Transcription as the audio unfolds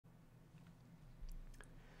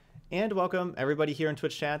And welcome everybody here in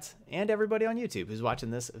Twitch chat and everybody on YouTube who's watching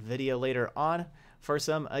this video later on for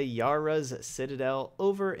some Ayara's Citadel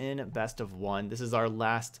over in Best of 1. This is our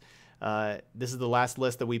last, this is the last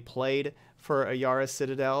list that we played for Ayara's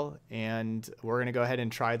Citadel, and we're going to go ahead and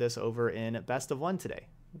try this over in Best of 1 today.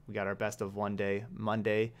 We got our Best of 1 day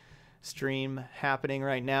Monday stream happening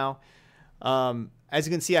right now. As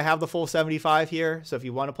you can see, I have the full 75 here. So if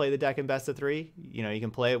you want to play the deck in best of 3, you know, you can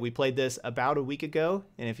play it. We played this about a week ago.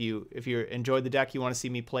 And if you enjoyed the deck, you want to see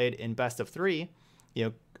me play it in best of 3, you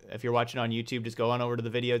know, if you're watching on YouTube, just go on over to the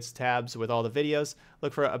videos tabs with all the videos.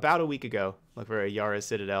 Look for about a week ago. Look for Ayara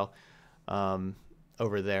Citadel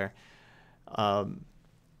over there.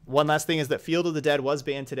 One last thing is that Field of the Dead was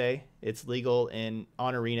banned today. It's legal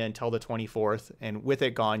on Arena until the 24th, and with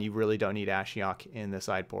it gone, you really don't need Ashiok in the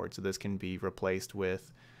sideboard, so this can be replaced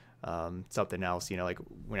with something else, you know, like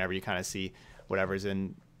whenever you kind of see whatever's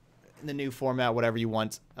in the new format, whatever you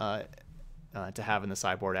want to have in the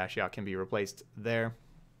sideboard, Ashiok can be replaced there.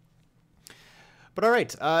 But all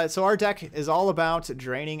right, so our deck is all about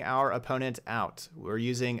draining our opponent out. We're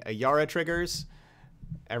using Ayara triggers.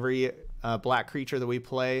 Every black creature that we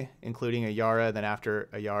play, including Ayara, then after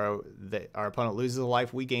Ayara, our opponent loses a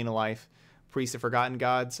life, we gain a life. Priest of Forgotten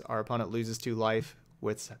Gods, our opponent loses 2 life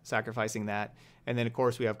with sacrificing that. And then, of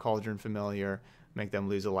course, we have Cauldron Familiar, make them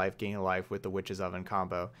lose a life, gain a life with the Witch's Oven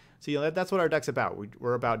combo. So, you know, that's what our deck's about.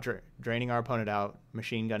 We're about draining our opponent out,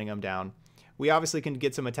 machine gunning them down. We obviously can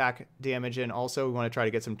get some attack damage in. Also, we want to try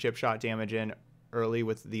to get some chip shot damage early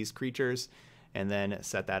with these creatures, and then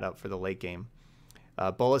set that up for the late game.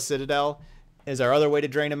 Bola Citadel is our other way to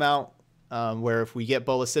drain them out, where if we get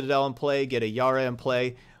Bola Citadel in play, get Ayara in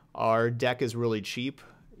play, our deck is really cheap.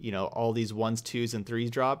 You know, all these 1s, 2s, and 3s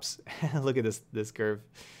drops. Look at this curve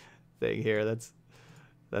thing here.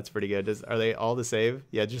 That's pretty good. Are they all the same?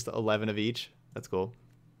 Yeah, just 11 of each. That's cool.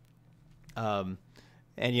 And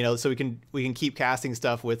you know, so we can keep casting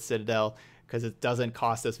stuff with Citadel, because it doesn't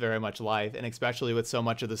cost us very much life, and especially with so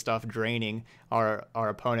much of the stuff draining our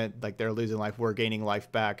opponent, like they're losing life, we're gaining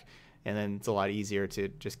life back, and then it's a lot easier to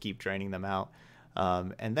just keep draining them out.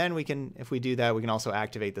 And then we can, if we do that, we can also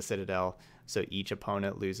activate the Citadel, so each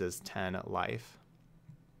opponent loses 10 life.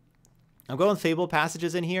 I'm going Fabled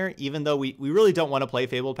Passages in here, even though we really don't want to play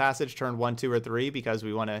Fabled Passage turn 1, 2, or 3, because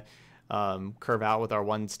we want to curve out with our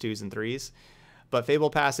 1s, 2s, and 3s. But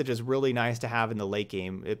Fabled Passage is really nice to have in the late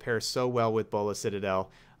game. It pairs so well with Bola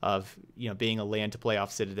Citadel, of, you know, being a land to play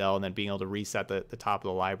off Citadel and then being able to reset the top of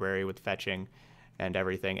the library with fetching and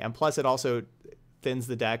everything. And plus it also thins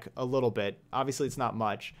the deck a little bit. Obviously it's not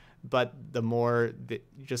much, but the more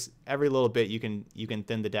just every little bit you can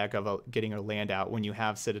thin the deck of getting a land out. When you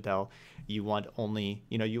have Citadel, you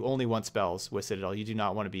only want spells with Citadel. You do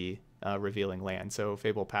not want to be revealing land. So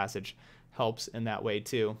Fabled Passage helps in that way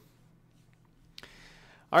too.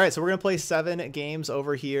 All right, so we're going to play 7 games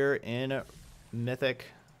over here in Mythic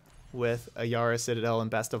with Ayara Citadel in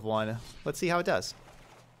best of 1. Let's see how it does.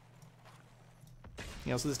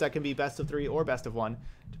 You know, so this deck can be best of 3 or best of 1,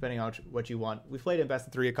 depending on what you want. We've played in best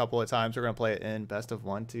of 3 a couple of times. We're going to play it in best of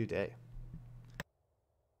 1 today.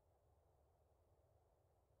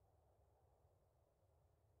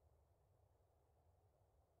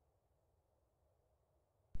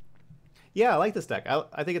 Yeah, I like this deck.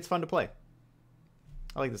 I think it's fun to play.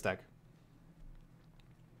 I like this deck.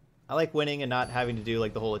 I like winning and not having to do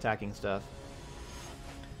like the whole attacking stuff.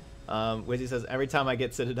 Wizzy says, every time I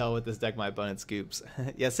get Citadel with this deck, my opponent scoops.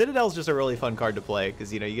 Yeah, Citadel's just a really fun card to play,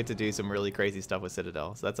 because, you know, you get to do some really crazy stuff with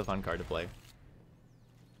Citadel. So that's a fun card to play.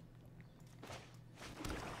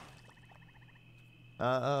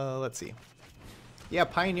 Let's see. Yeah,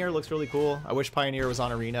 Pioneer looks really cool. I wish Pioneer was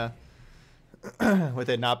on Arena. With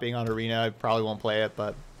it not being on Arena, I probably won't play it,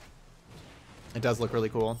 but it does look really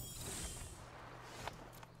cool.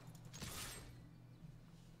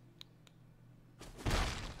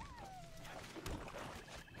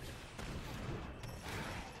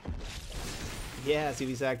 Yeah,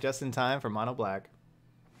 CV Sack just in time for Mono Black.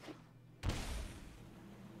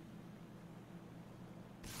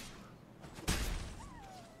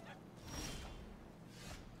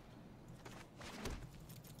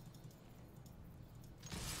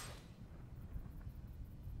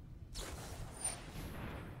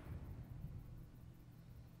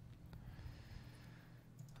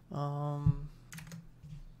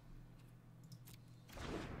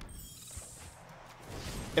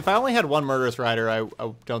 If I only had 1 Murderous Rider, I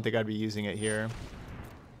don't think I'd be using it here.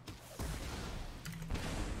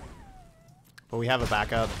 But we have a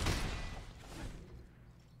backup.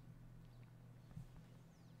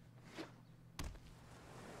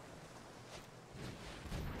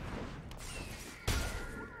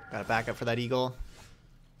 Got a backup for that eagle.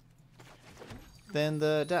 Then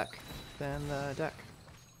the deck. Then the deck.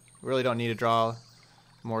 Really don't need to draw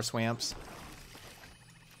more swamps.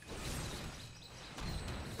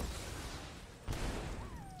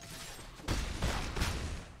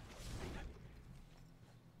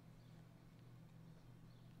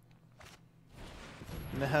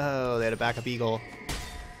 No, they had a backup eagle.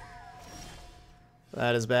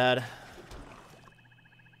 That is bad.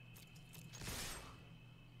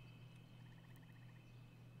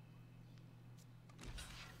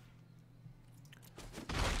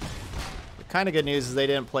 The kind of good news is they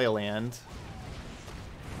didn't play a land.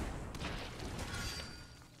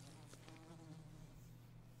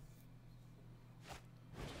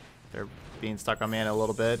 They're being stuck on mana a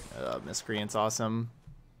little bit. Miscreant's awesome.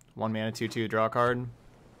 1 mana, 2/2, draw a card.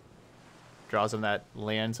 Draws them that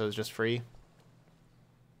land, so it's just free.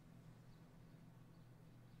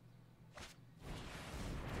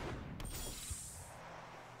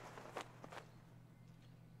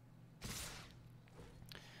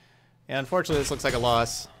 Yeah, unfortunately, this looks like a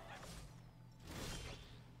loss.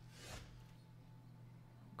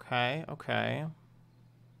 Okay, okay.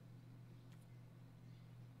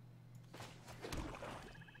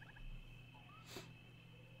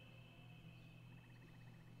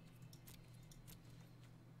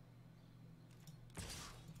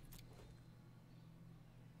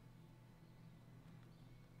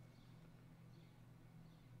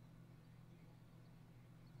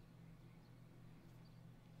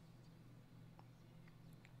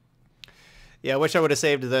 Yeah, I wish I would have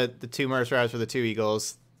saved the 2 Mercenaries for the 2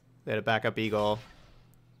 Eagles. They had a backup Eagle.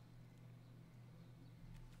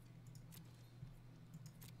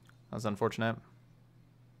 That was unfortunate.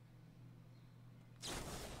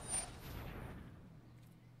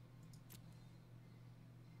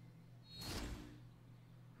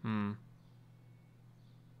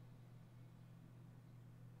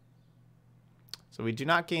 So we do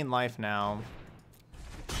not gain life now,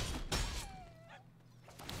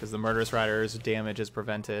 because the Murderous Rider's damage is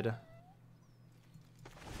prevented.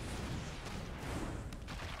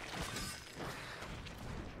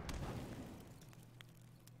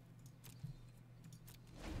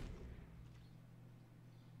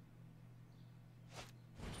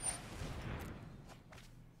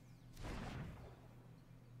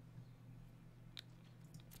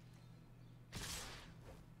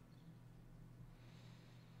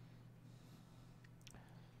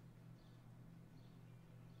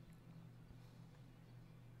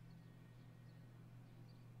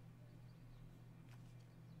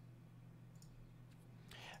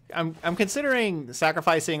 I'm considering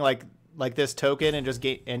sacrificing like this token and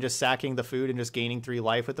just sacking the food and just gaining 3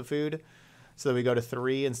 life with the food, so that we go to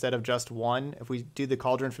 3 instead of just 1. If we do the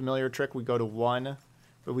Cauldron Familiar trick, we go to 1,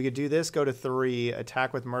 but we could do this, go to 3.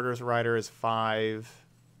 Attack with Murderous Rider is 5,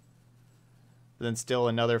 but then still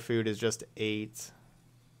another food is just 8.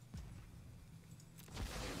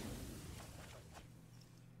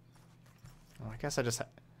 Oh, I guess I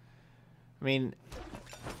mean,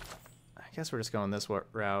 I guess we're just going this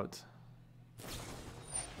route.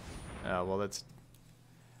 Oh, well, that's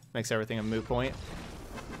makes everything a moot point.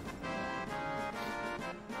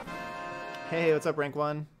 Hey, what's up, Rank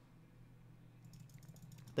 1?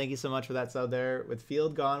 Thank you so much for that sub there. With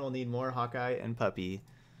Field gone, we'll need more Hawkeye and Puppy.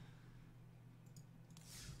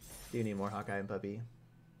 Do need more Hawkeye and Puppy.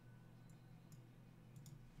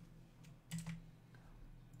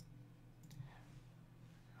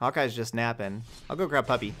 Hawkeye's just napping. I'll go grab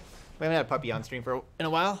Puppy. We haven't had Puppy on stream in a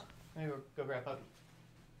while. Maybe we'll go grab Puppy.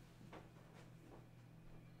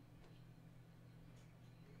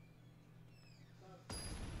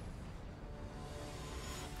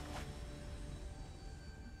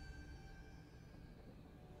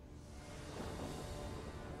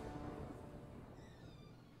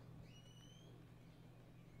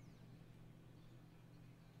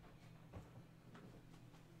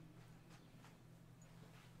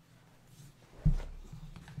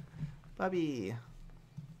 Puppy.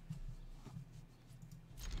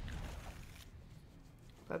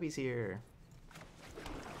 Puppy's here.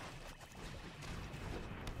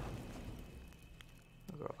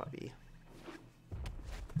 I'll go Puppy.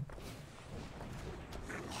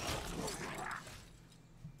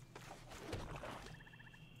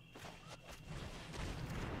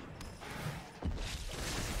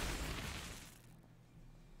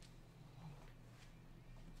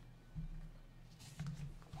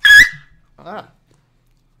 Ah.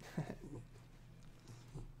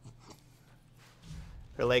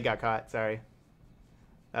 Her leg got caught, sorry.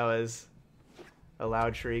 That was a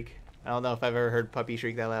loud shriek. I don't know if I've ever heard Puppy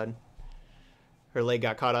shriek that loud. Her leg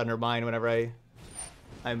got caught on her mind whenever I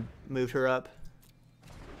I moved her up.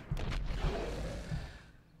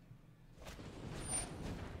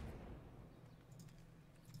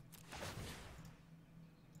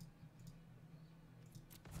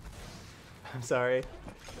 I'm sorry.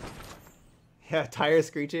 Yeah, tire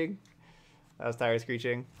screeching. That was tire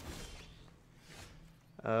screeching.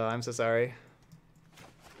 Oh, I'm so sorry.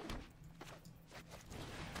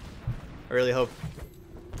 I really hope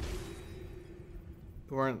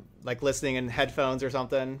we weren't like listening in headphones or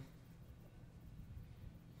something.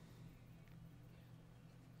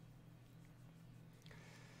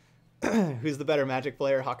 Who's the better Magic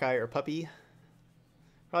player, Hawkeye or Puppy?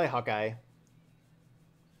 Probably Hawkeye.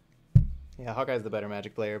 Yeah, Hawkeye's the better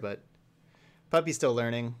Magic player, but Puppy's still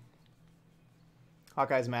learning.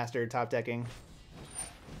 Hawkeye's mastered top decking.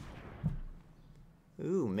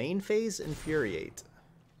 Ooh, main phase Infuriate.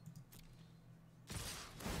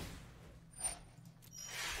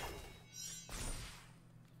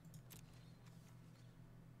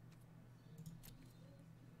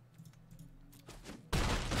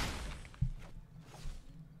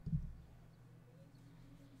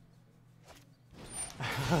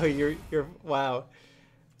 Oh, you're wow.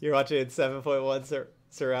 You're watching it 7.1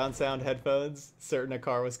 surround sound headphones. Certain a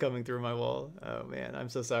car was coming through my wall. Oh man, I'm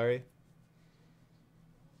so sorry.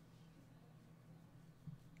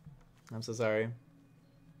 I'm so sorry.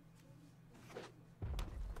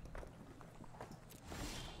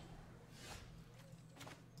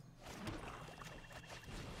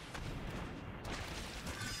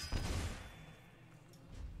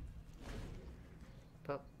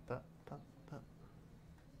 Pop, pop, pop, pop.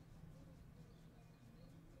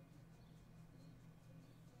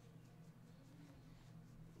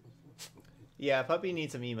 Yeah, Puppy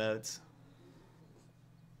needs some emotes.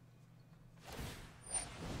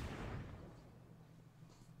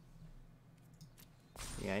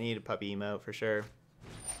 Yeah, I need a Puppy emote for sure.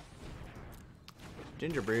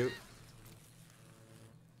 Ginger Brute.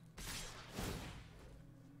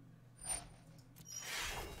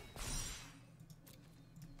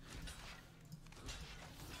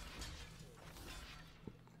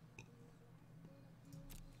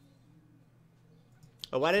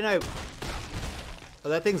 Oh, why didn't I... Oh,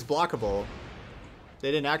 that thing's blockable. They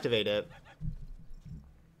didn't activate it.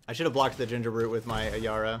 I should have blocked the Ginger Brute with my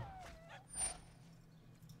Ayara.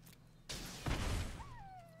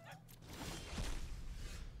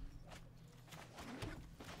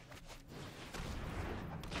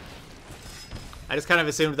 I just kind of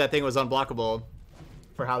assumed that thing was unblockable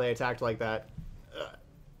for how they attacked like that. Ugh.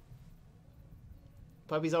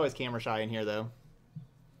 Puppy's always camera shy in here, though.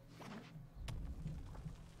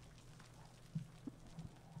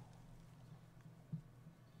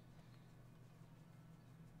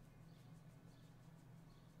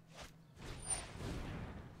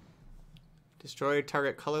 Destroy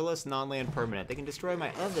target colorless, non-land permanent. They can destroy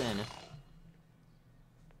my oven.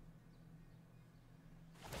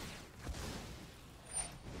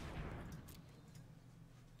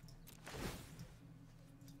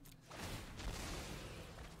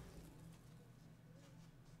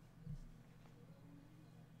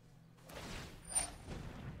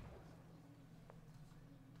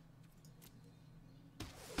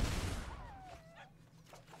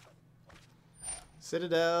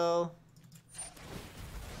 Citadel.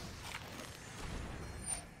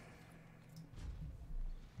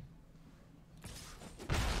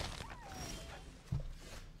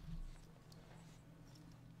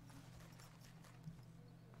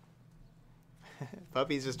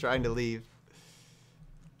 Puppy's just trying to leave.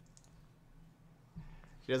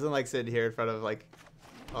 She doesn't like sitting here in front of like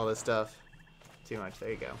all this stuff too much.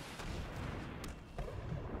 There you go.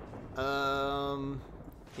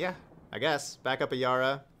 Yeah, I guess. Back up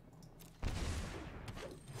Ayara.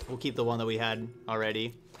 We'll keep the one that we had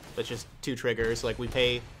already. But just 2 triggers. Like we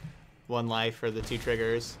pay 1 life for the 2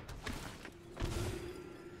 triggers.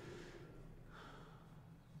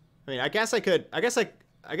 I mean, I guess I could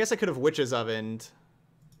have Witch's Ovened.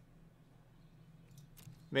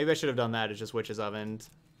 Maybe I should have done that as just Witch's Ovened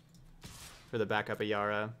for the backup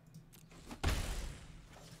Ayara.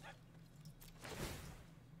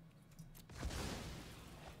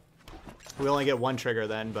 We only get 1 trigger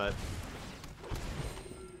then, but...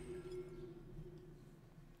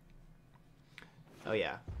 Oh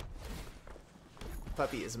yeah.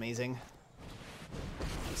 Puppy is amazing.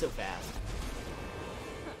 She's so fast.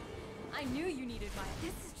 I knew you needed my...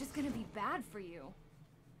 This is just gonna be bad for you.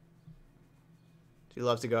 She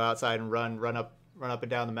loves to go outside and run up and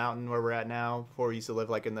down the mountain where we're at now. Before we used to live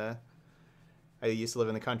like in the... I used to live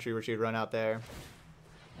in the country where she'd run out there.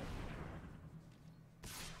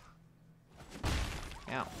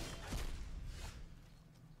 Ow.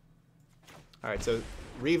 Alright, so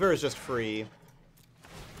Reaver is just free.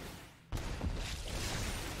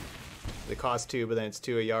 They cost 2, but then it's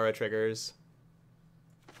 2 Ayara triggers.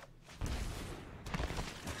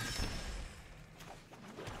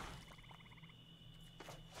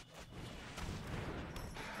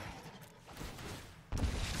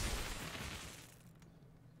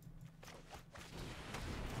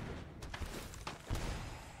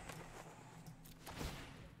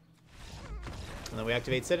 And then we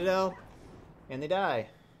activate Citadel, and they die.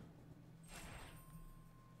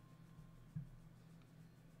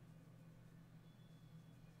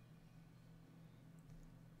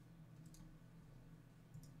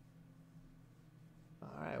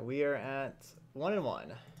 Alright, we are at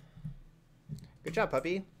 1-1. Good job,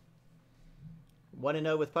 Puppy.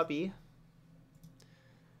 1-0 with Puppy.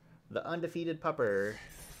 The undefeated pupper.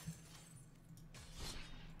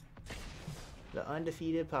 The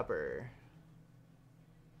undefeated pupper.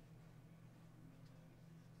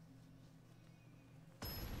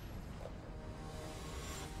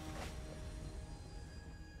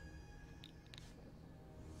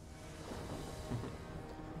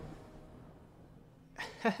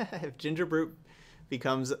 If Ginger Brute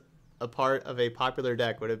becomes a part of a popular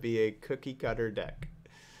deck, would it be a cookie cutter deck?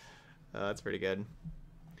 That's pretty good.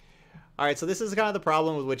 Alright, so this is kind of the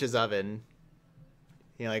problem with Witch's Oven.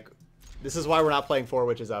 You know, like, this is why we're not playing 4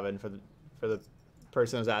 Witch's Oven, for the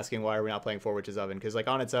person who's asking why are we not playing 4 Witch's Oven. Because, like,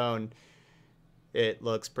 on its own, it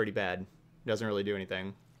looks pretty bad. It doesn't really do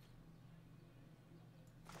anything.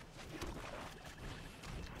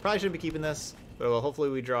 Probably shouldn't be keeping this, but well, hopefully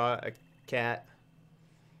we draw a cat.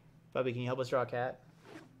 Bubby, can you help us draw a cat?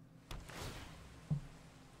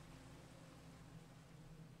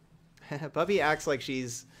 Bubby acts like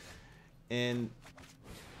she's in...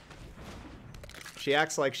 She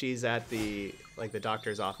acts like she's at the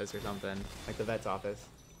doctor's office or something. Like the vet's office.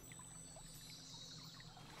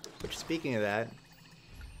 Which, speaking of that,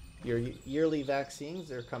 your yearly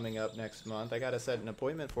vaccines are coming up next month. I gotta set an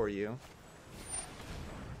appointment for you.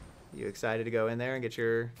 You excited to go in there and get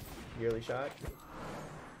your yearly shot?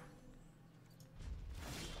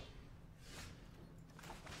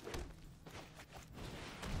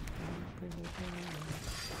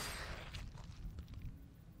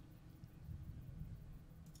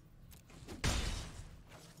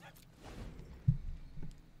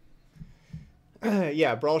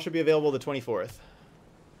 Yeah, Brawl should be available the 24th.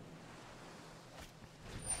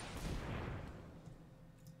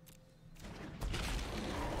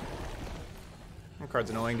 That card's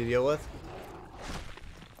annoying to deal with.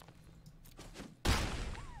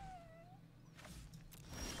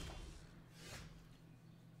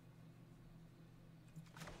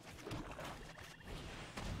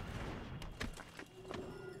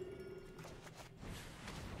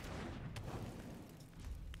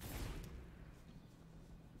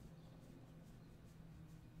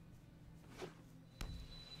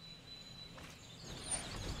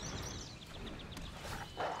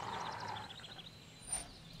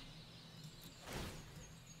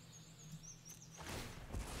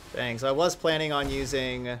 Dang, so I was planning on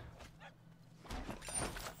using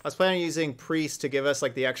Priest to give us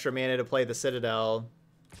like the extra mana to play the Citadel.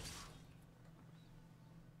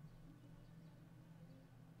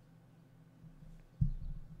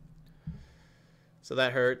 So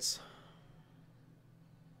that hurts.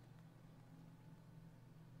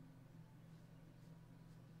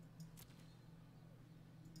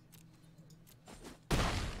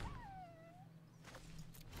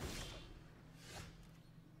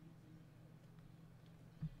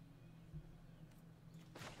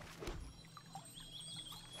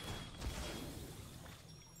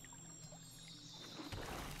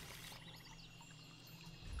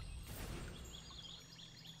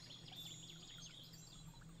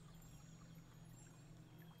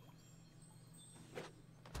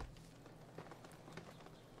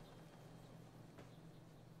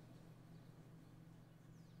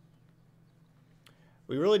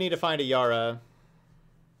 We really need to find Ayara.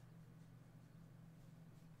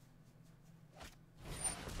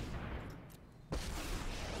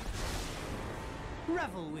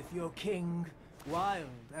 Revel with your king, wild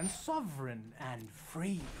and sovereign and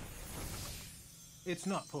free. It's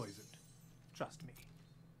not poisoned, trust me.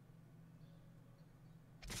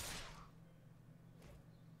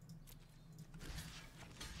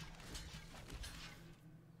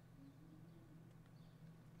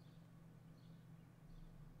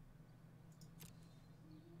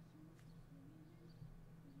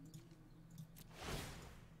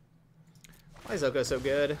 Why is Oko so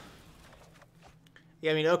good?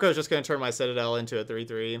 Yeah, I mean, Oko's just going to turn my Citadel into a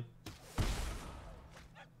 3/3.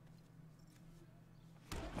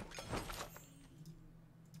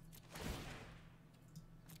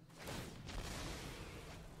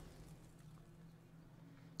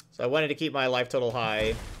 So I wanted to keep my life total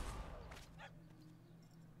high.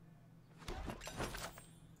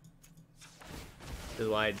 This is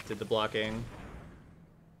why I did the blocking.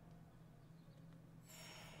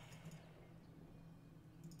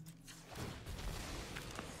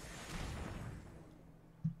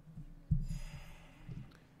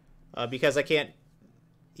 Because I can't...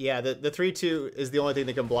 Yeah, the 3-2 is the only thing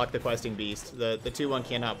that can block the Questing Beast. The 2-1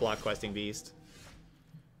 cannot block Questing Beast.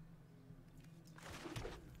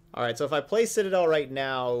 Alright, so if I play Citadel right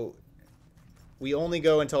now, we only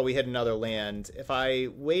go until we hit another land. If I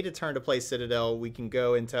wait a turn to play Citadel, we can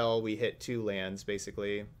go until we hit 2 lands,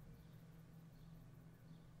 basically.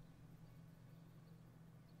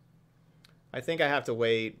 I think I have to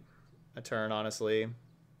wait a turn, honestly.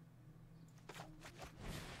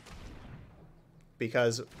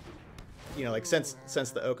 Because, you know, like, since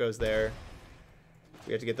the Oko's there,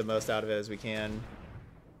 we have to get the most out of it as we can.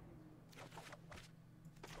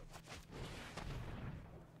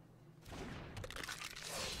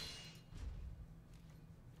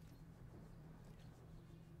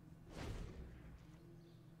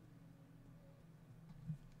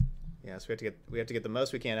 Yeah, so we have to get the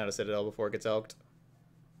most we can out of Citadel before it gets elked.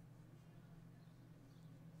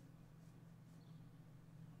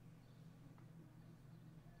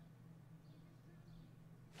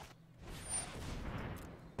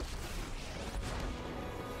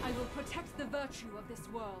 I will protect the virtue of this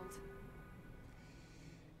world.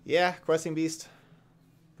 Yeah, Questing Beast,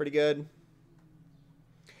 pretty good.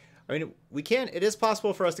 I mean, we can. It is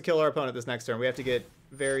possible for us to kill our opponent this next turn. We have to get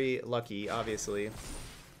very lucky, obviously.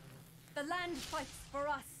 The land fights for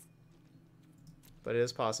us. But it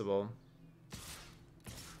is possible.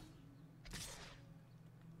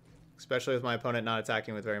 Especially with my opponent not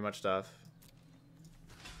attacking with very much stuff.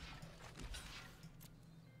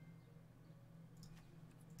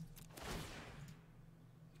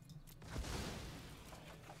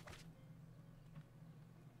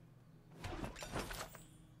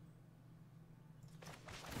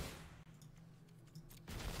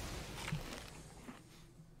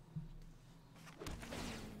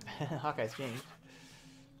 Hawkeye's changed.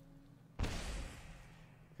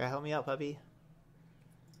 Gotta help me out, puppy.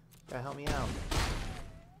 Gotta help me out.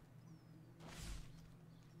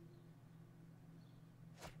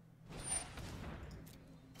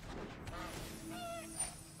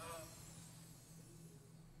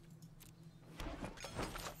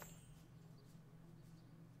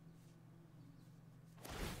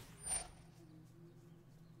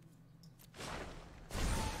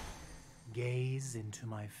 Gaze into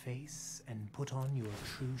my face and put on your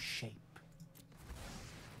true shape.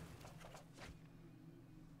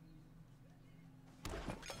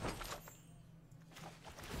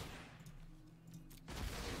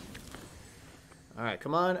 Alright,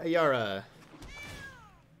 come on, Ayara.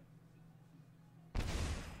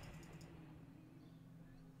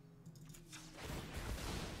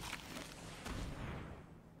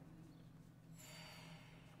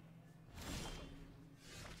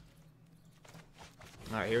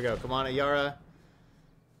 Alright, here we go. Come on, Ayara.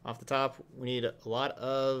 Off the top, we need a lot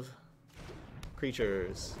of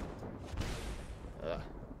creatures.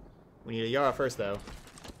 We need Ayara first, though.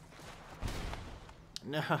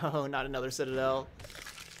 No, not another Citadel.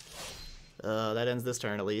 That ends this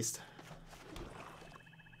turn, at least.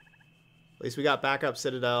 At least we got backup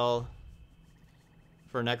Citadel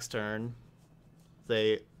for next turn.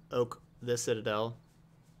 They oak this Citadel.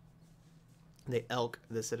 They elk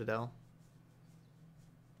this Citadel.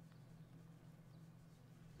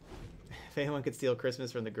 If anyone could steal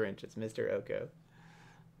Christmas from the Grinch, it's Mr. Oko.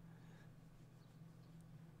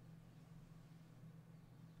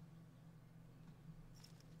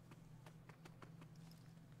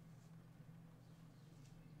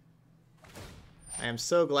 I am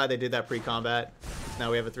so glad they did that pre-combat. Now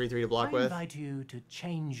we have a 3-3 to block with. I invite you to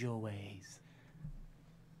change your ways.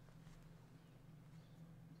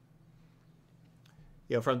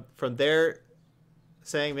 You know, from there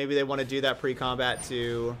saying maybe they want to do that pre-combat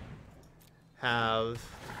to have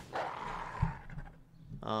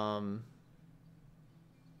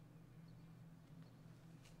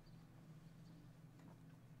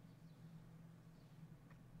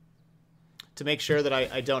to make sure that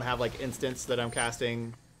I don't have like instants that I'm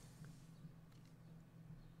casting.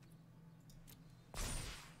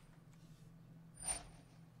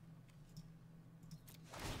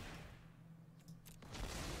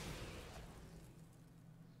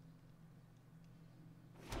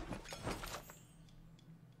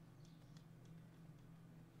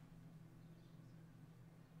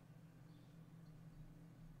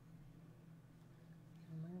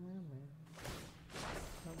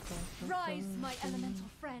 Arise, my elemental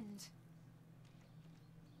friend.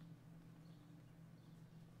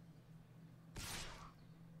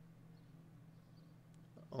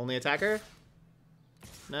 Only attacker?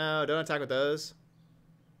 No, don't attack with those.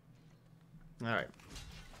 Alright.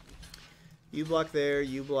 You block there,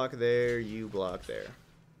 you block there, you block there.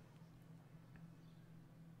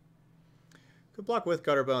 Could block with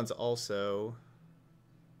Gutter Bones also.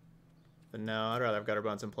 But no, I'd rather have Gutter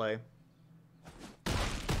Bones in play.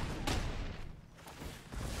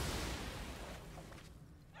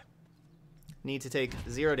 Need to take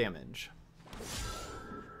 0 damage.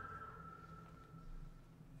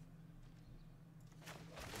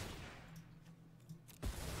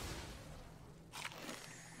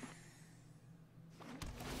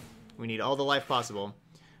 We need all the life possible.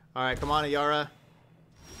 Alright, come on, Ayara.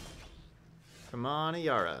 Come on,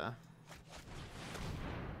 Ayara.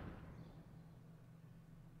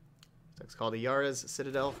 It's called Ayara's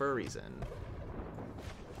Citadel for a reason.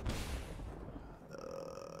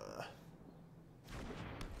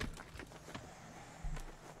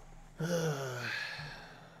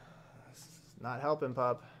 Not helping,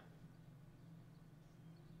 pup.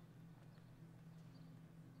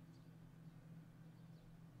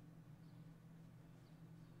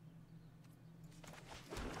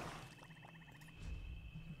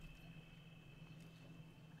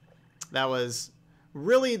 That was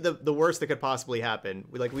really the worst that could possibly happen.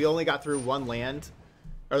 We only got through 1 land.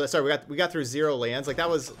 Or sorry, we got through 0 lands. Like that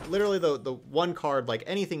was literally the one card, like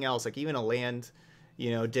anything else, like even a land,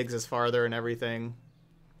 you know, digs us farther and everything.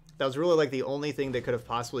 That was really like the only thing that could have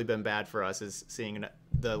possibly been bad for us is seeing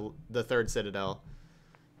the 3rd Citadel.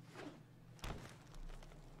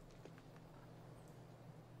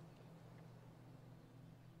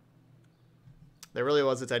 There really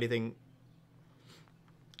wasn't anything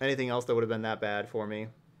else that would have been that bad for me.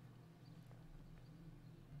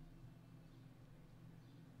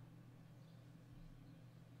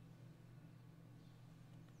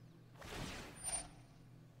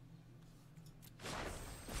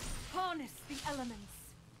 Harness the elements.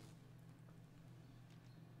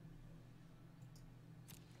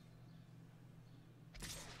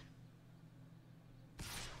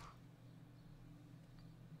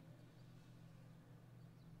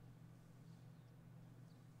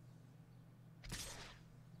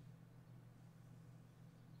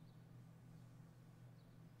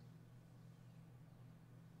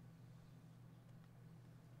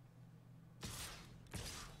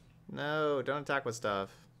 No, don't attack with stuff.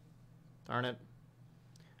 Darn it.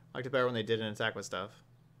 I liked it better when they didn't attack with stuff.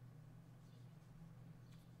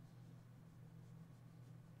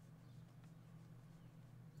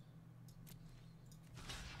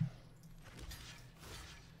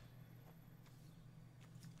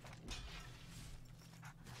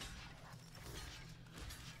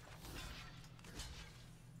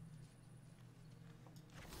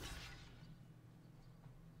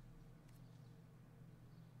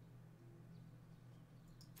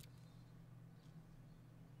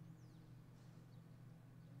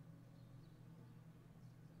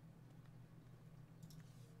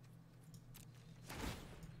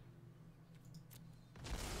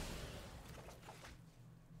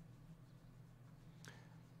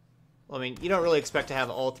 Well, I mean, you don't really expect to have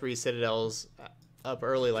all 3 Citadels up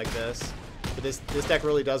early like this, but this deck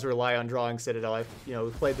really does rely on drawing Citadel. I've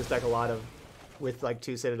we've played this deck a lot with like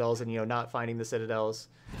 2 Citadels and not finding the Citadels,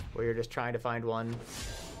 where you're just trying to find one.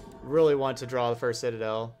 Really want to draw the first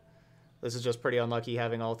Citadel. This is just pretty unlucky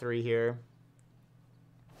having all 3 here.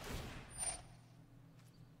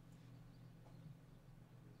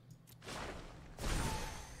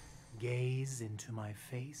 Gaze into my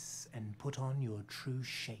face and put on your true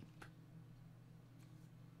shape.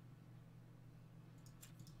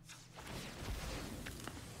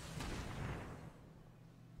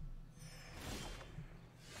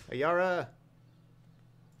 Ayara.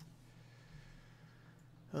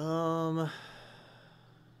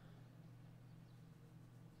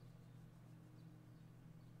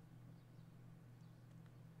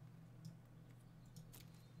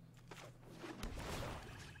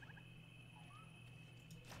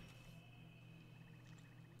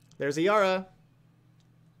 There's Ayara.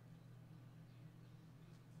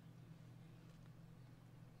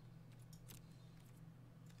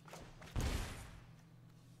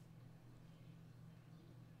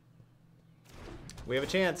 We have a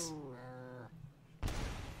chance.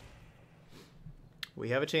 We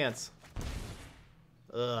have a chance.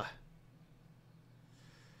 Ugh.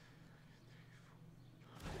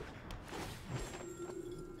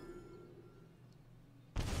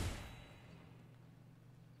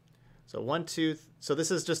 So 1, 2. So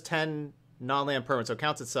this is just 10 non-land permanent, so it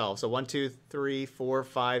counts itself. So 1, 2, 3, 4,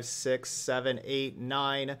 5, 6, 7, 8,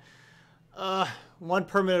 9. One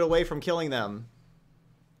permanent away from killing them.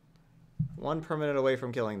 One permanent away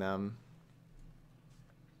from killing them.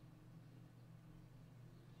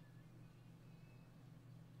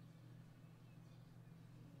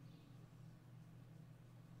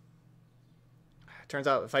 Turns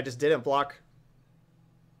out if I just didn't block...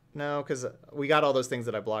 No, because we got all those things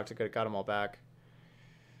that I blocked. I could have got them all back.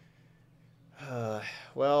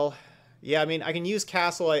 Well, yeah, I mean, I can use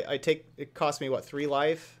Castle. I take... It cost me, what, 3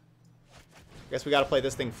 life? I guess we got to play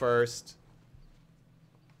this thing first.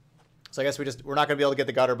 So I guess we're not going to be able to get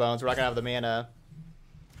the Gutter Bones. We're not going to have the mana.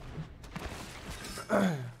 We're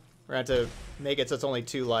going to have to make it so it's only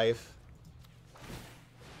 2 life.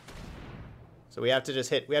 So we have to just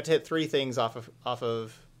hit... We have to hit 3 things off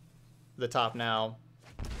of the top now.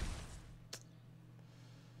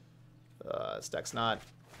 This deck's not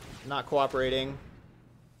cooperating.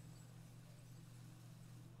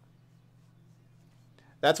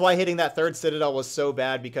 That's why hitting that 3rd Citadel was so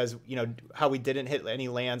bad, because, you know, how we didn't hit any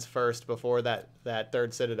lands first before that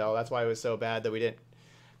 3rd Citadel. That's why it was so bad that we didn't...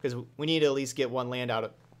 Because we need to at least get 1 land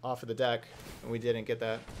off of the deck, and we didn't get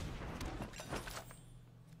that.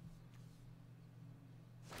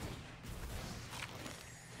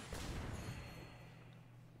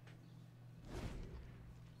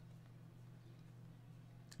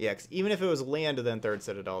 Yeah, 'cause even if it was land and then 3rd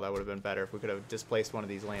Citadel, that would have been better if we could have displaced one of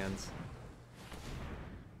these lands.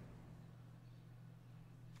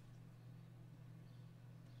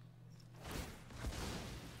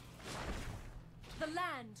 The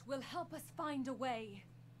land will help us find a way.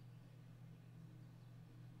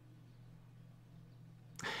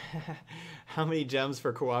 How many gems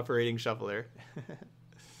for cooperating shuffler?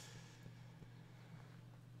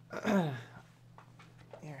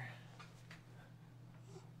 Here.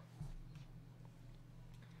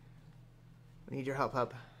 We need your help,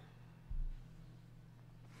 Hub.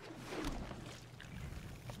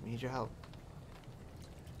 We need your help.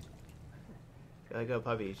 Gotta go,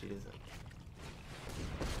 puppy. She's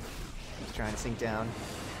trying to sink down.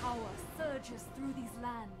 Power surges through these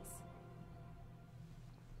lands.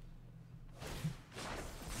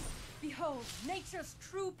 Behold, nature's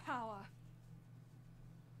true power.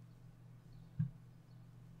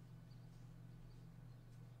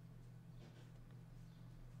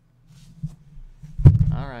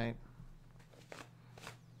 All right.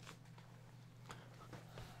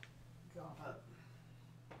 Go up.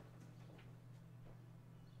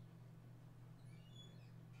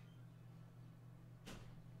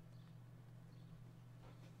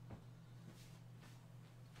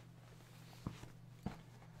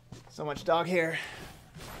 So much dog hair.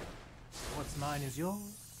 What's mine is yours,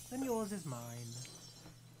 and yours is mine.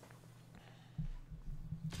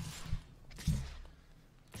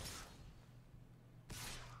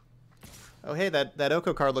 Oh, hey, that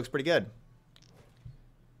Oko card looks pretty good.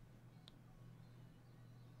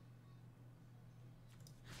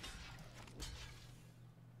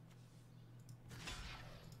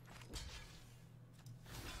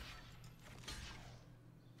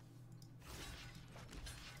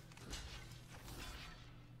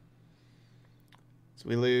 So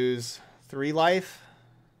we lose 3 life.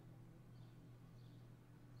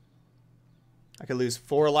 I could lose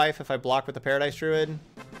 4 life if I block with the Paradise Druid.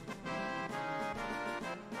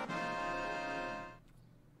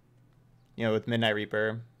 You know, with Midnight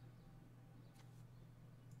Reaper.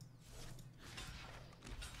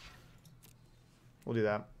 We'll do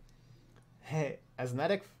that. Hey,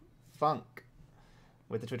 Asthmatic Funk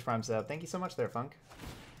with the Twitch Prime sub. Thank you so much there, Funk.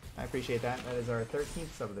 I appreciate that. That is our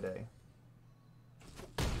 13th sub of the day.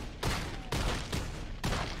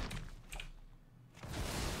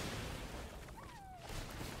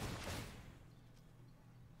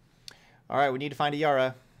 Alright, we need to find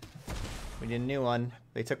Ayara. We need a new one.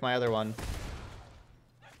 They took my other one.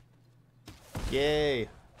 Yay!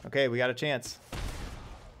 Okay, we got a chance.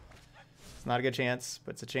 It's not a good chance,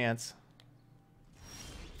 but it's a chance.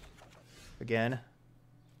 Again.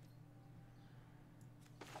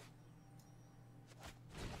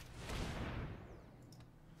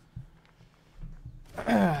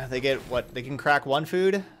 They get what? They can crack 1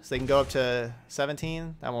 food, so they can go up to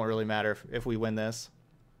 17. That won't really matter if we win this.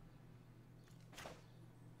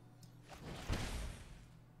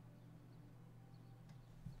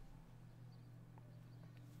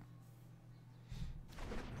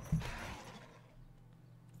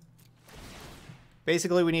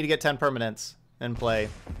 Basically, we need to get 10 permanents in play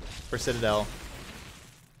for Citadel.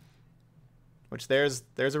 Which there's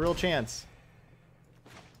a real chance.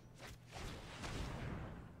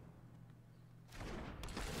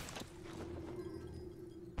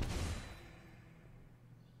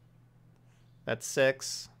 That's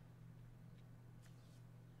 6.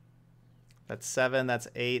 That's 7. That's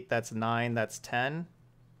 8. That's 9. That's 10.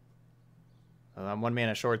 Oh, I'm 1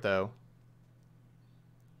 mana short, though.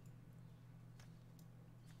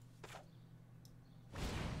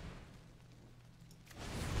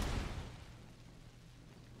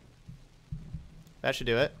 That should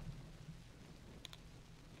do it.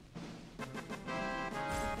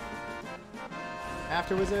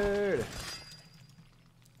 After Wizard.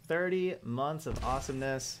 30 months of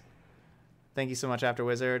awesomeness. Thank you so much, After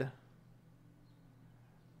Wizard.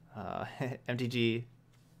 MTG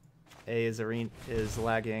A is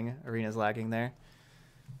lagging. Arena's lagging there.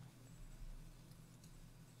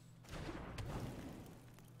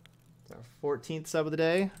 It's our 14th sub of the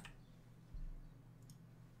day.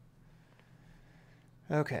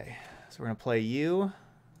 Okay, so we're gonna play you.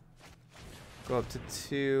 Go up to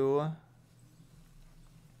 2.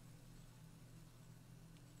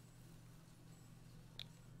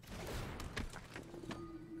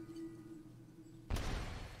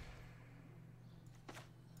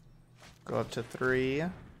 Go up to 3.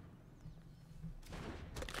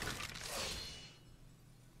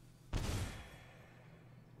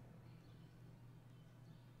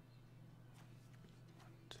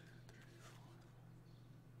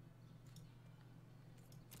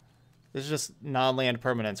 This is just non-land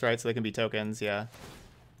permanents, right? So they can be tokens, yeah.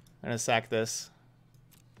 I'm gonna sack this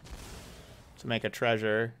to make a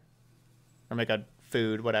treasure. Or make a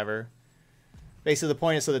food, whatever. Basically, the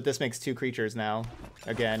point is so that this makes 2 creatures now.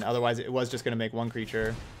 Again, otherwise it was just going to make 1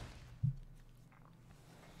 creature.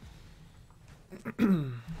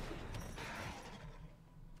 The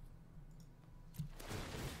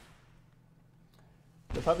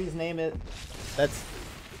puppy's name is...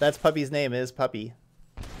 That's puppy's name is Puppy.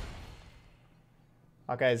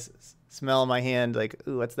 Hawkeye's smell my hand like,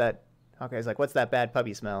 ooh, what's that? Hawkeye's like, what's that bad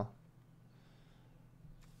puppy smell?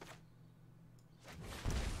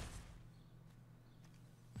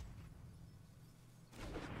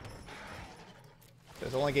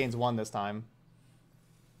 It only gains 1 this time.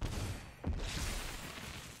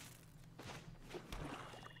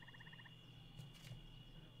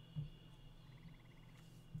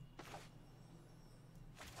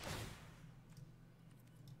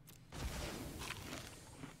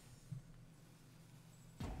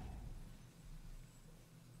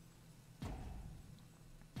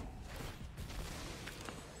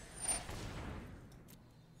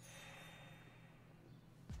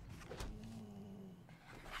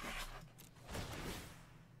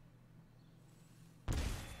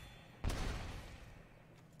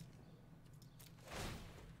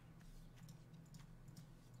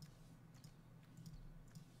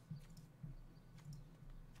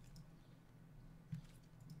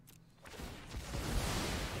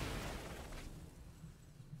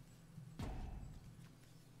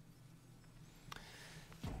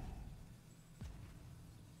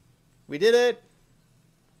 We did it!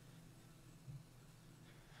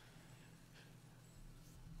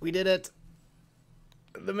 We did it!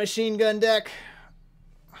 The machine gun deck!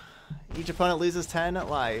 Each opponent loses 10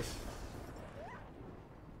 life.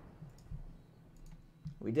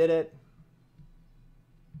 We did it.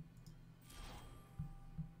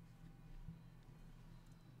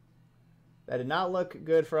 That did not look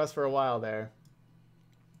good for us for a while there.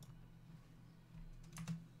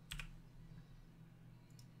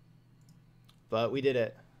 But we did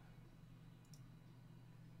it.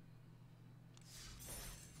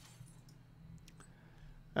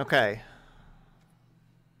 Okay.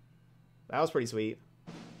 That was pretty sweet.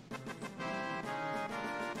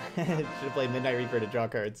 Should have played Midnight Reaper to draw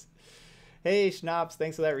cards. Hey, Schnapps,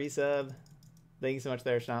 thanks for that resub. Thank you so much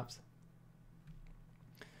there, Schnapps.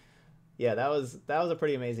 Yeah, that was a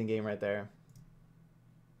pretty amazing game right there.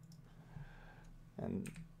 And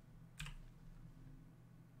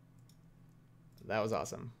that was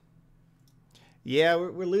awesome. Yeah,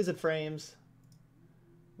 we're losing frames.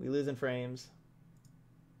 We losing frames.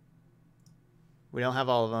 We don't have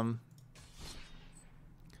all of them.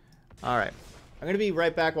 All right. I'm going to be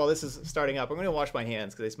right back while this is starting up. I'm going to wash my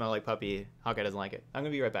hands because they smell like puppy. Hawkeye doesn't like it. I'm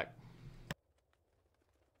going to be right back.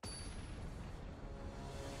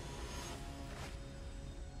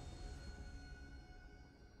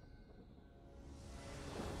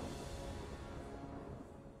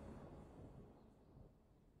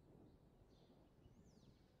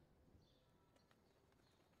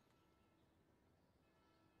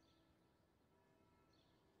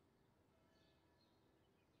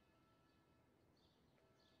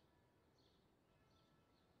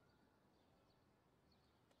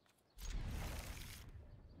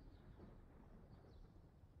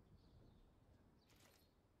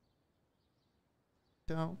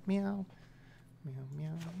 don't meow. Meow,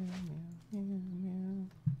 meow, meow, meow, meow,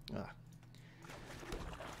 meow.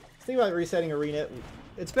 Think about resetting Arena.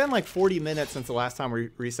 It's been like 40 minutes since the last time we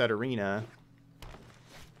reset Arena.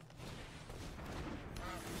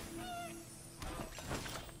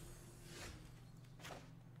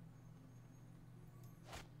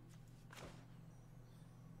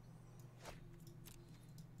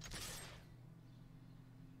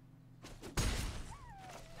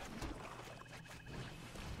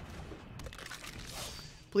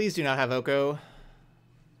 Please do not have Oko.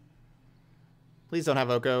 Please don't have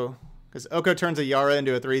Oko. Because Oko turns Ayara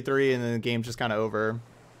into a 3-3 and then the game's just kind of over.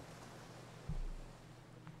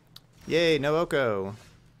 Yay, no Oko.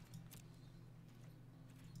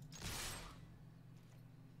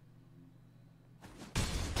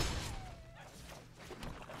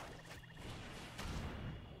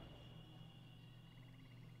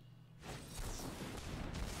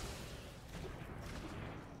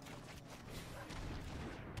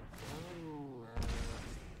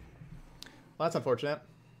 Well, that's unfortunate.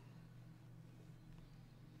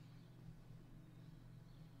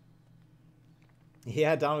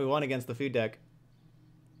 Yeah, Don, we won against the food deck.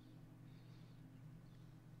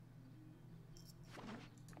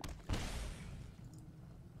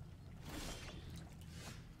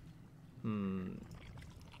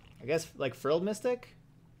 I guess, like, Frilled Mystic?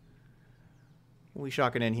 What are we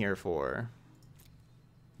shocking in here for?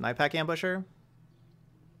 Night Pack Ambusher?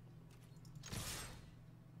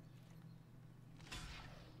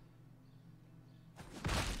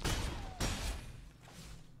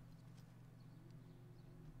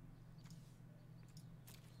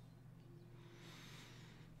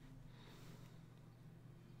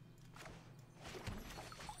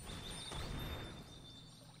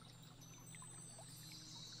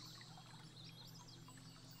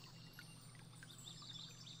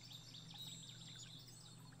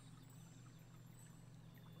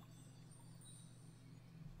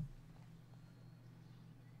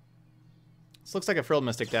 This looks like a Frilled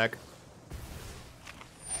Mystic deck.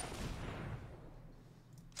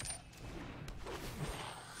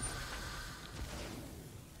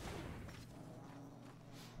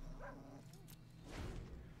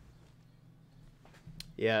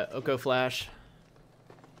 Yeah, Oko Flash.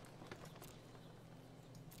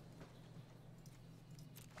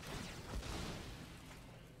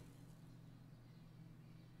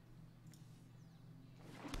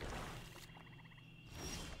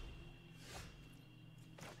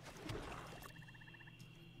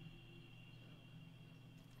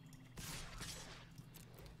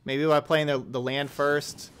 Maybe by playing the land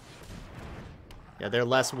first. Yeah, they're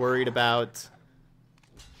less worried about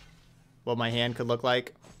what my hand could look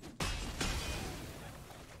like.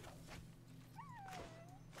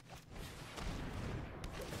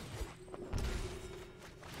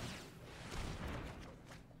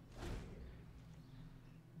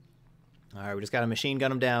 Alright, we just gotta machine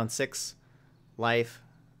gun them down. 6 life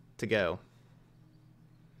to go.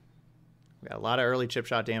 We got a lot of early chip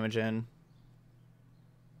shot damage in.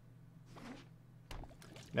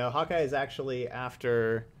 No, Hawkeye is actually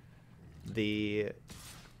after the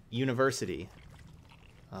university.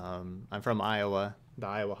 I'm from Iowa. The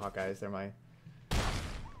Iowa Hawkeyes, they're my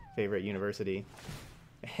favorite university.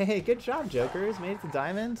 Hey, good job, Jokers. Made it to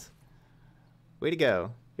Diamond. Way to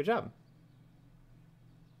go. Good job.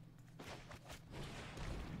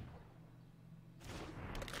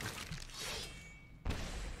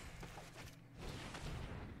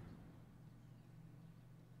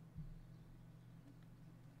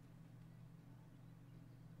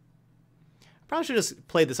 Probably should just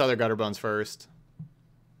play this other Gutter Bones first.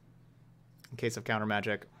 In case of counter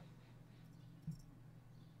magic.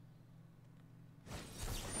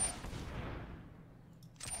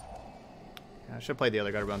 Yeah, I should play the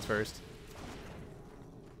other Gutter Bones first.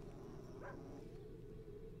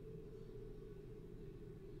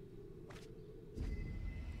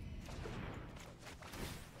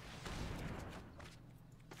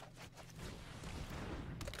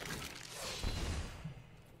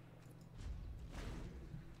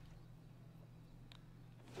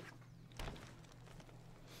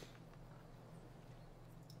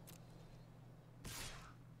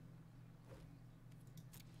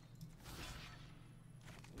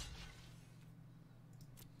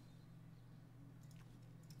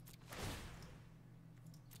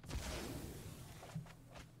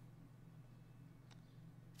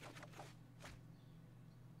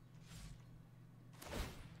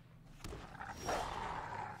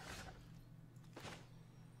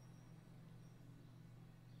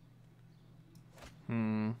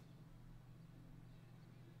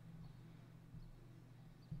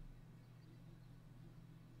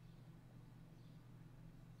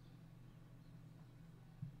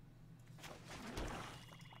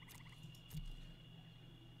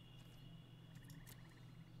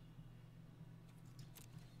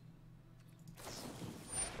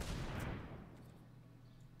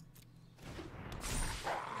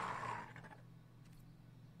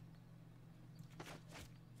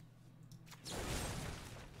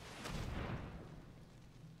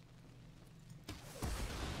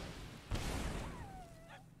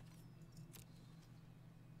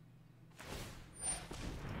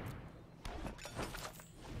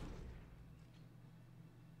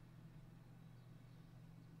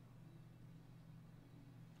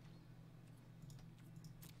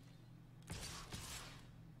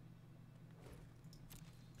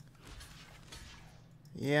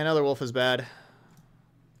 Yeah, another wolf is bad.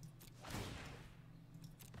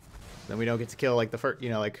 Then we don't get to kill like the first,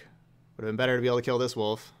 you know, like would have been better to be able to kill this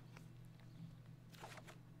wolf.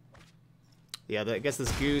 Yeah, I guess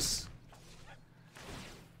this goose.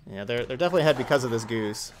 Yeah, they're definitely ahead because of this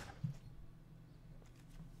goose.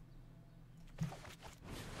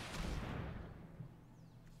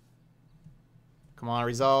 Come on,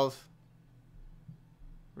 resolve.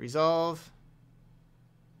 Resolve.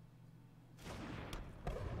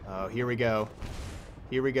 Oh, here we go.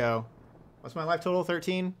 Here we go. What's my life total?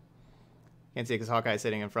 13? Can't see it because Hawkeye's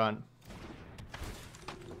sitting in front.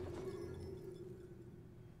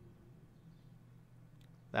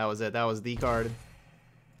 That was it. That was the card.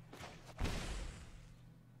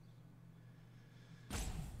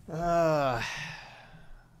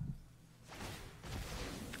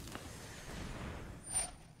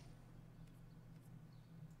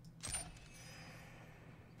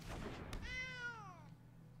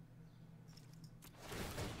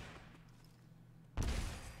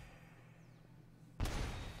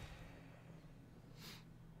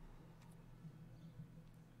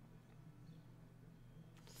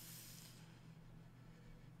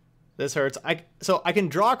 This hurts. So I can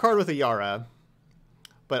draw a card with Ayara,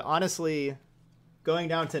 but honestly, going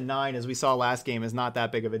down to 9, as we saw last game, is not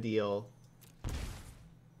that big of a deal.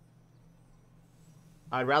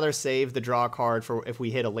 I'd rather save the draw card for if we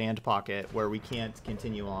hit a land pocket where we can't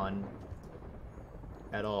continue on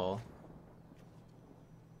at all.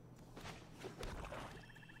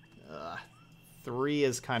 3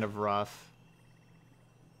 is kind of rough.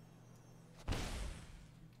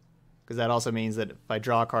 Because that also means that if I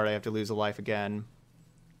draw a card, I have to lose a life again.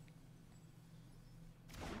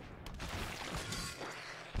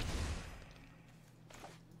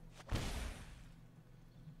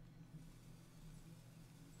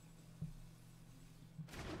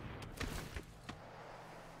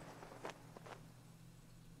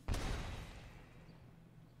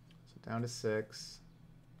 So down to 6.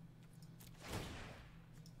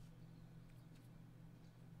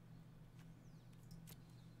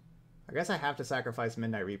 I guess I have to sacrifice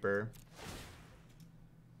Midnight Reaper.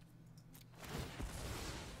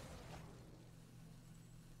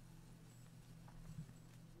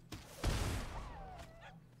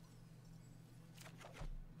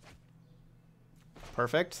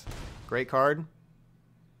 Perfect. Great card.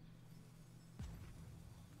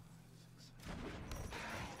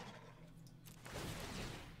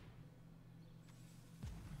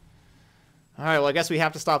 All right, well, I guess we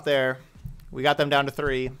have to stop there. We got them down to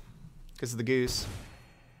 3. Because of the goose.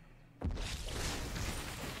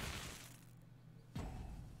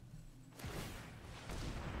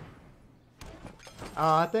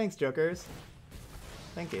 Aw, thanks, Jokers.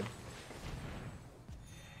 Thank you.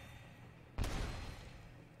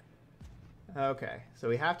 Okay, so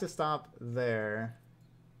we have to stop there.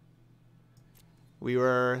 We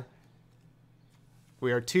are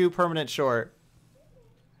 2 permanent short.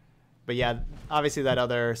 But yeah, obviously that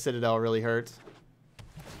other Citadel really hurt.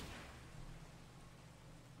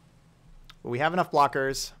 But we have enough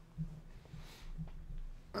blockers.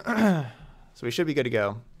 So we should be good to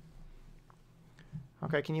go.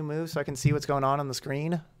 Okay, can you move so I can see what's going on the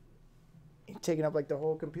screen? You're taking up like the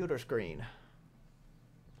whole computer screen.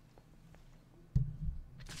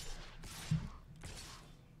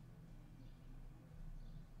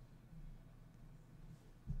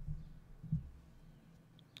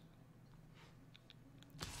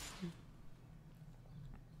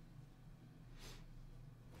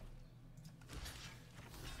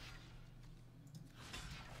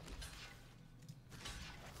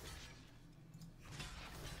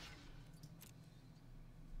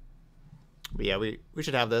 But yeah, we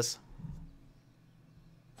should have this.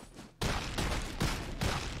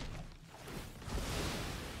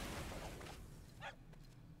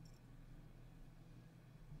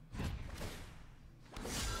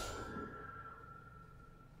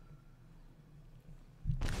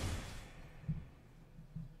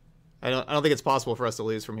 I don't think it's possible for us to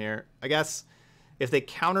lose from here. I guess if they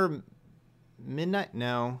counter Midnight,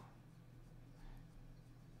 no.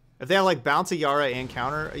 If they have like bounce Ayara and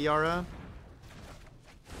counter Ayara.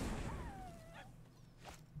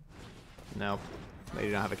 No, they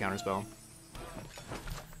do not have a counter spell.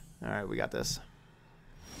 Alright, we got this.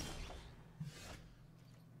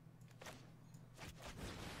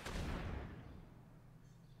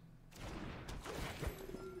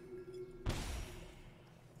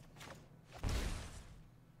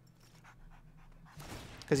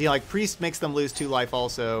 Because, you know, like, Priest makes them lose 2 life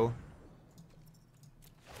also.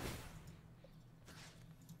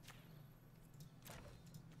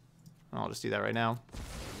 I'll just do that right now.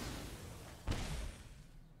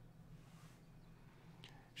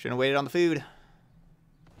 Shouldn't have waited on the food.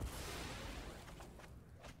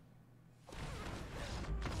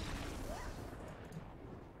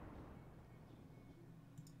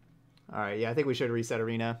 Alright, yeah, I think we should reset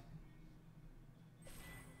arena.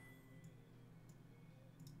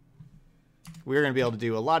 We're going to be able to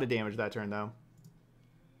do a lot of damage that turn, though.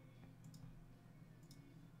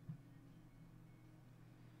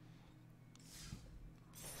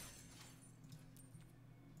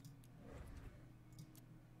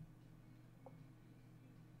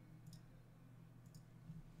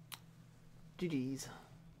 GG's.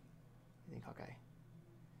 I think Hawkeye.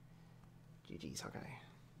 GG's, Hawkeye.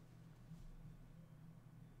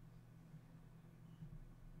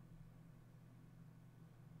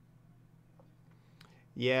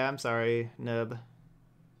 Yeah, I'm sorry, Nub.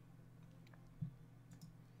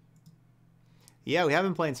 Yeah, we have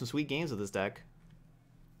been playing some sweet games with this deck.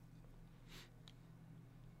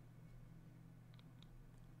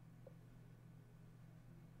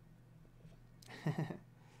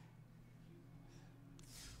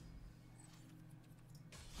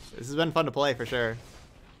 This has been fun to play for sure.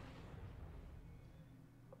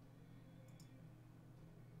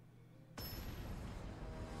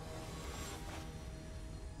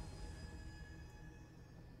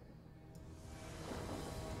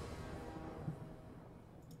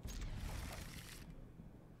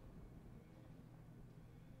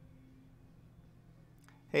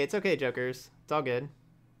 Hey, it's okay, Jokers. It's all good.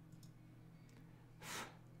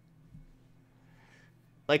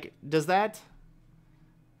 Like, does that...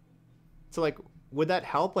 So, like, would that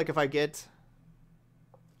help? Like, if I get...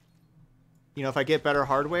 You know, if I get better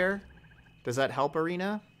hardware, does that help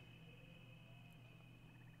Arena?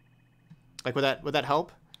 Like, would that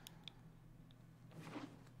help?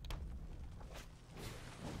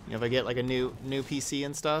 You know, if I get, like, a new PC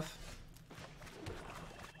and stuff?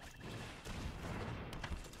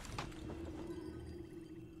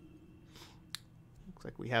 Looks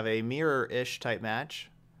like we have a mirror-ish type match.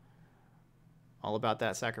 All about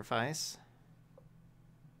that sacrifice.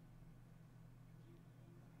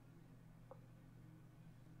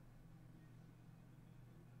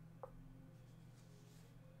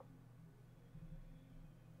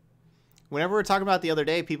 Whenever we were talking about the other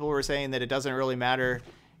day, people were saying that it doesn't really matter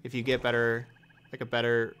if you get better, like a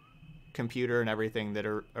better computer and everything, that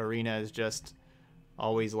Arena is just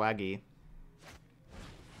always laggy.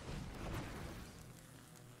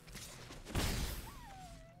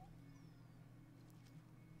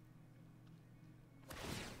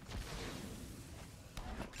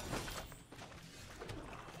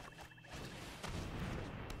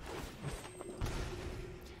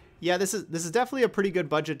 Yeah, this is definitely a pretty good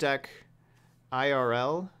budget deck,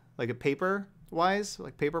 IRL, like a paper wise,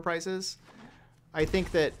 like paper prices. I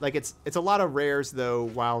think that like it's a lot of rares though,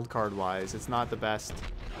 wild card wise. It's not the best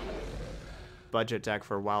budget deck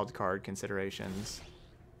for wild card considerations.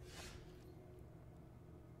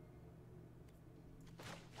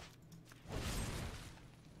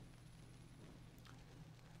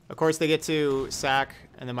 Of course, they get to sack,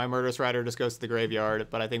 and then my Murderous Rider just goes to the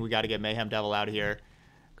graveyard. But I think we got to get Mayhem Devil out of here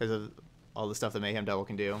because of all the stuff that Mayhem Devil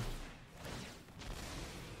can do.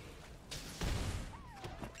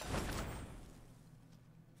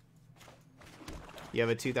 You have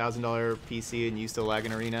a $2,000 PC and you still lag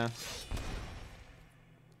in Arena.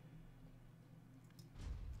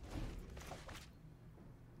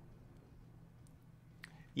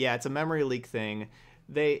 Yeah, it's a memory leak thing.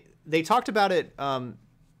 They talked about it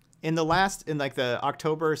in the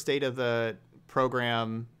October State of the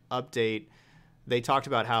Program update. They talked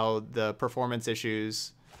about how the performance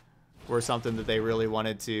issues were something that they really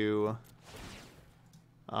wanted to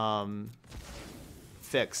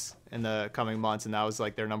fix in the coming months, and that was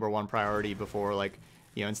like their #1 priority before, like,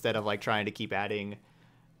 you know, instead of like trying to keep adding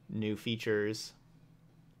new features,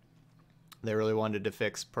 they really wanted to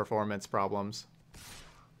fix performance problems.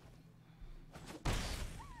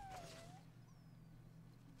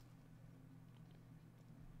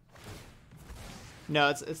 No,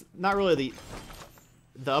 it's not really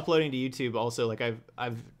the uploading to YouTube. Also, like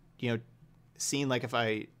I've you know seen, like, if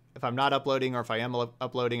I'm not uploading or if I am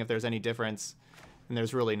uploading, if there's any difference, and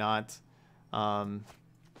there's really not.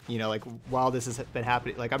 You know, like, while this has been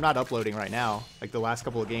happening, like, I'm not uploading right now. Like, the last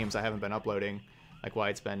couple of games I haven't been uploading. Like, why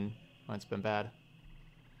it's been bad.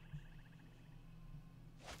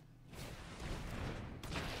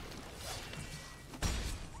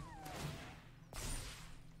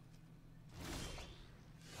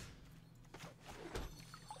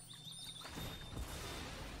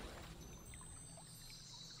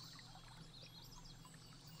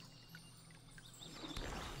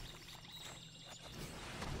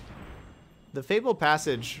 The Fabled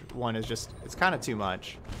Passage one is just, it's kind of too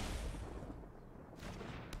much.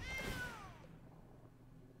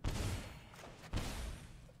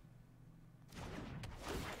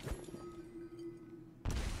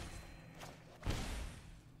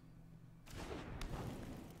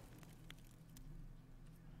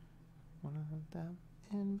 One of them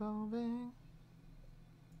involving...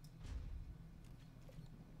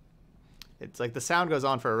 It's like the sound goes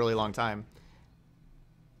on for a really long time.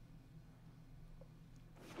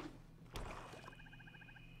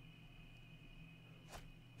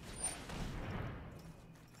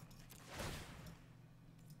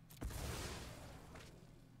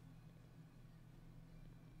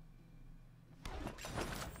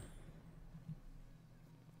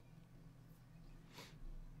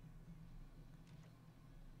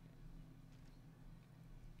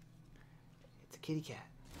 It's a kitty cat.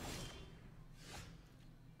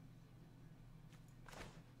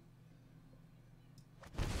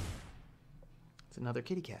 It's another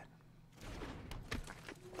kitty cat.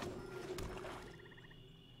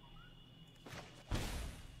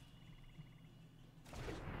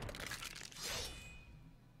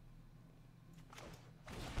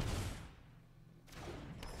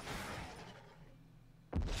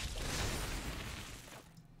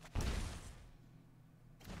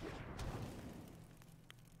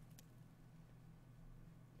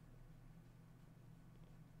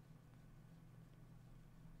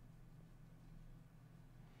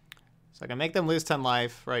 So I can make them lose 10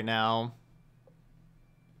 life right now.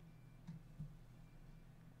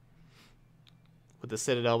 With the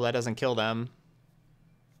Citadel, but that doesn't kill them.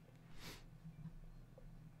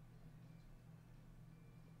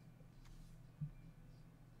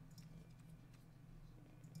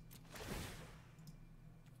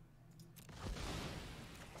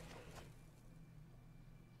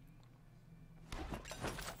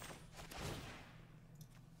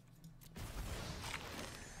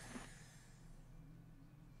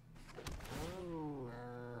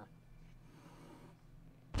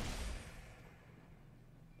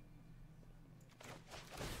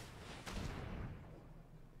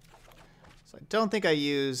 So I don't think I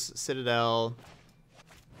use Citadel.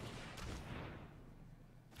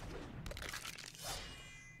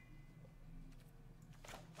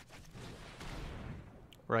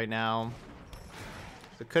 Right now.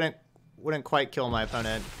 So wouldn't quite kill my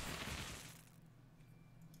opponent.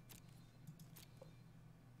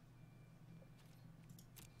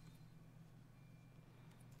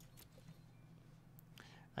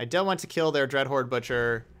 I don't want to kill their Dreadhorde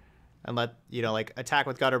Butcher and let, you know, like attack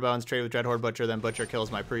with Gutter Bones, trade with Dreadhorde Butcher, then Butcher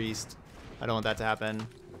kills my priest. I don't want that to happen.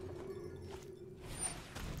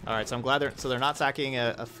 Alright, so I'm glad they're not sacking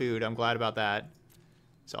a food. I'm glad about that.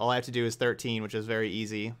 So all I have to do is 13, which is very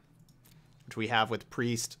easy. Which we have with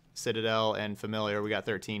Priest, Citadel, and Familiar. We got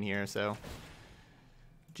 13 here, so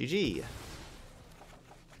GG.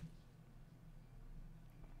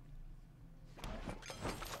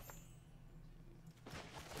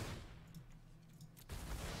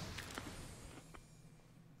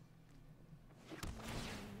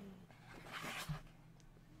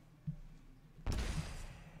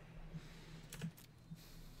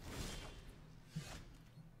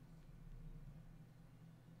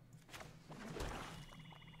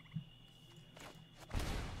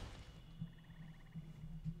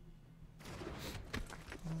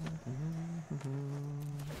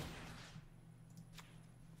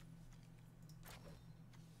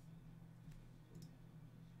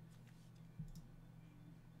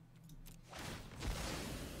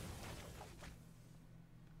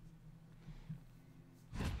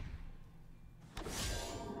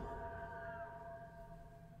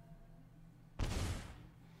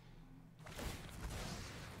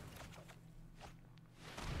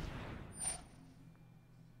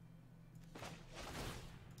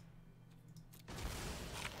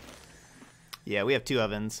 Yeah, we have 2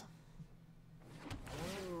 ovens.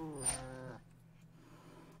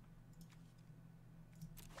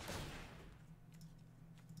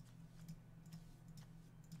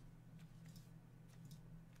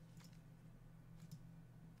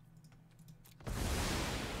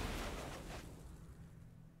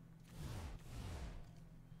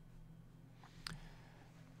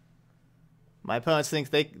 My opponents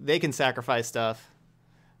think they can sacrifice stuff.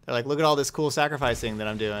 They're like, look at all this cool sacrificing that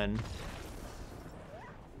I'm doing.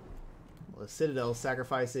 Well, the Citadel's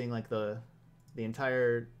sacrificing like the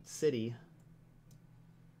entire city.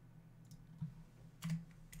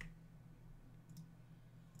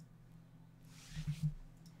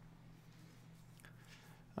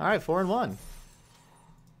 All right, 4-1.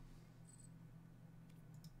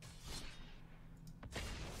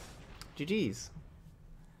 GG's.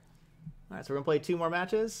 Alright, so we're going to play 2 more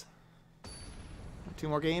matches. 2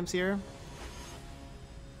 more games here.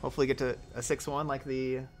 Hopefully get to a 6-1 like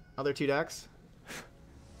the other 2 decks.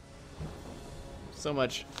 So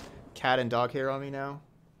much cat and dog hair on me now.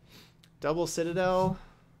 Double Citadel.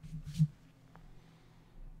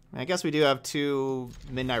 I guess we do have 2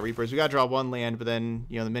 Midnight Reapers. We got to draw 1 land, but then,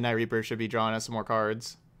 you know, the Midnight Reaper should be drawing us some more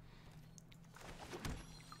cards.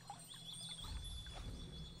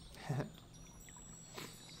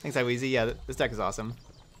 Thanks, Iweezy. Yeah, this deck is awesome.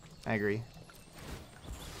 I agree.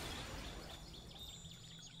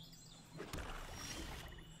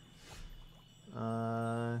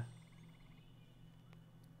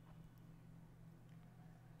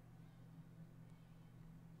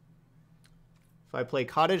 If I play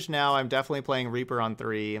Cottage now, I'm definitely playing Reaper on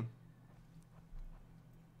 3.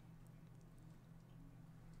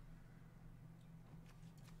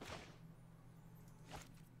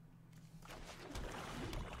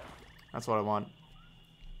 That's what I want.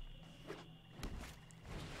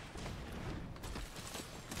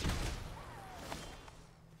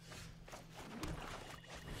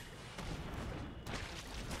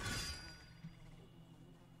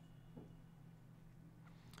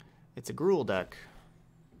 It's a Gruul deck.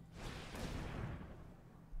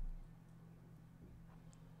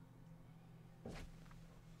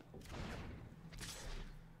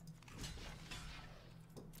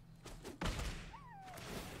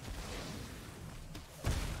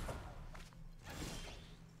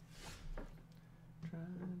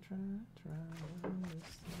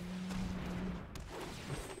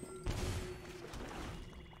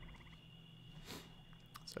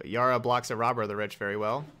 So Ayara blocks a Robber of the Rich very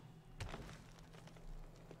well.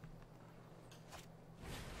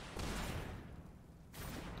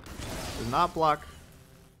 Does not block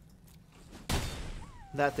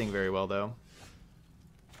that thing very well, though.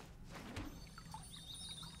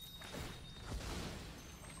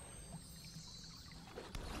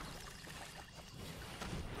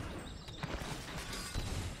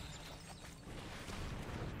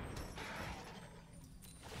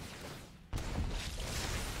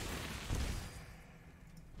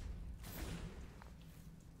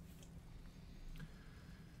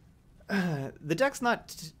 The deck's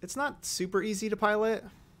it's not super easy to pilot.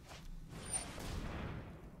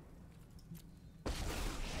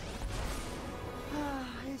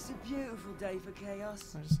 It's a beautiful day for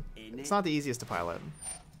chaos. It's not the easiest to pilot.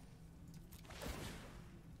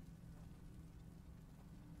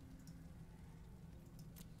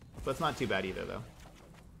 But it's not too bad either, though.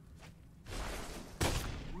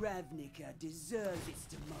 Ravnica deserves its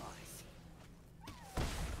demise.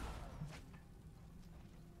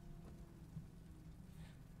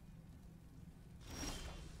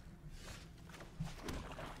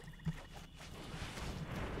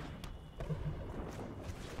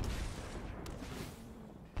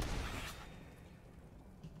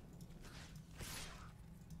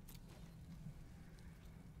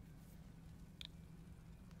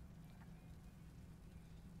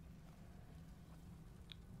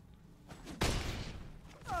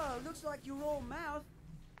 Looks like you're all mouth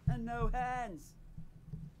and no hands.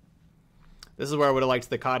 This is where I would have liked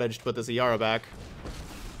the Cottage to put this Ayara back.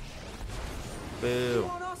 Boo. You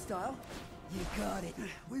want our style? You got it.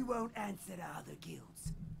 We won't answer to other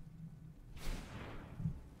guilds.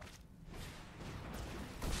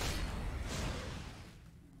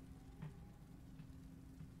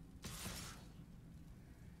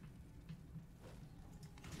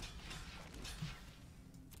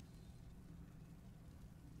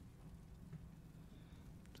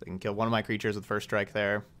 They can kill one of my creatures with first strike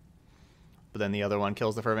there. But then the other one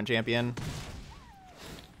kills the Fervent Champion.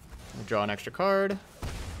 We draw an extra card.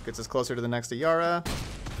 Gets us closer to the next Ayara.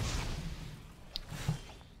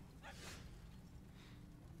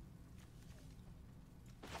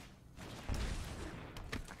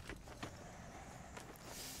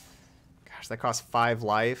 Gosh, that costs 5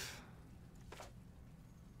 life.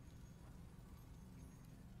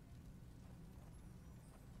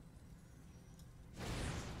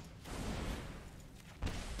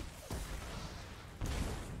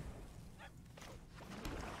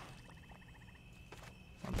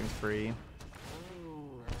 Free.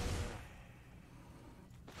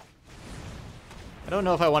 I don't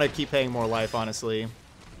know if I want to keep paying more life, honestly.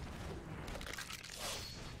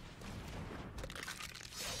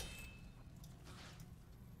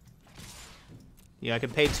 Yeah, I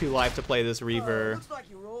could pay 2 life to play this Reaver. Looks like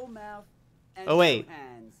you're all mouth and oh wait. no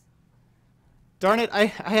hands. Darn it, I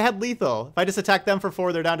had lethal. If I just attack them for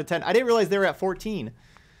 4, they're down to 10. I didn't realize they were at 14.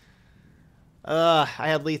 I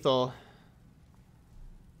had lethal.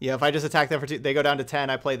 Yeah, if I just attack them for 2, they go down to 10.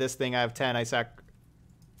 I play this thing. I have 10. I sack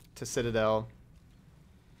to Citadel.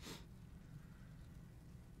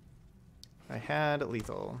 I had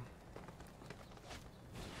lethal.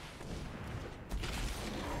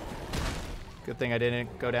 Good thing I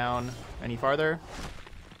didn't go down any farther.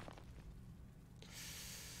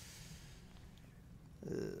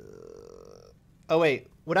 Oh wait,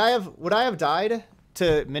 would I have died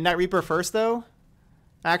to Midnight Reaper first though?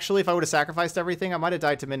 Actually, if I would have sacrificed everything, I might have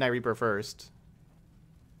died to Midnight Reaper first.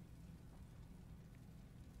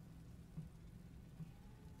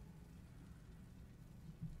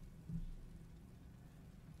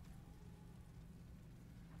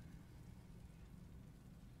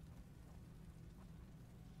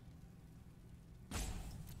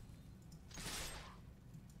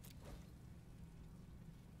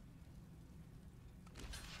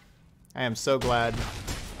 I am so glad.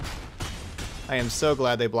 I am so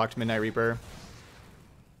glad they blocked Midnight Reaper.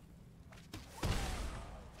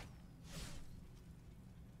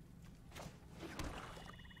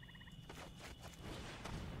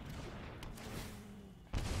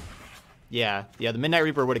 Yeah, the Midnight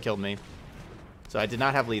Reaper would have killed me. So I did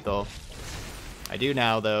not have lethal. I do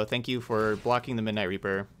now, though. Thank you for blocking the Midnight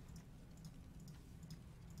Reaper.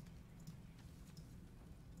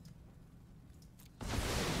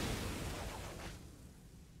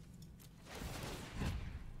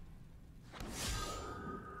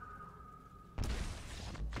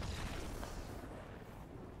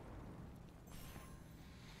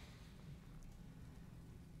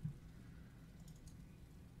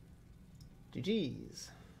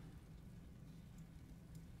 GG's.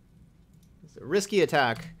 It's a risky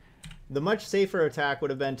attack. The much safer attack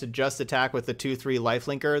would have been to just attack with the 2/3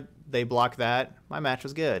 lifelinker. They blocked that. My match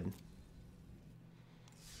was good.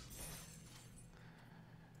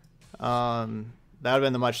 That would have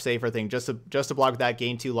been the much safer thing. Just to block that,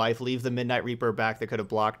 gain 2 life, leave the Midnight Reaper back that could have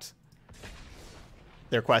blocked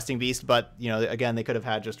their questing beast. But, you know, again, they could have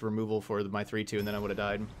had just removal for my 3/2 and then I would have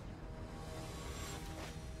died.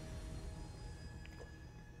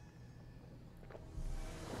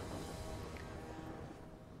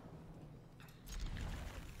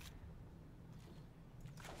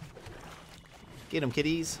 Get him,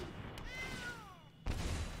 kitties.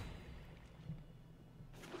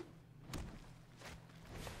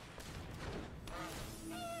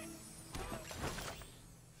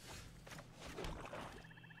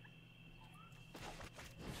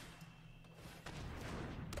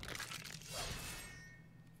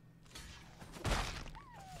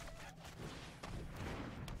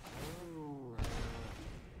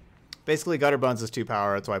 Basically, Gutter Bones is 2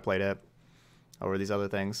 power. That's why I played it over these other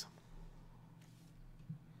things.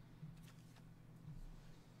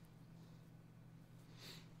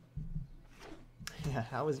 Yeah,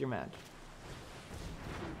 how was your match?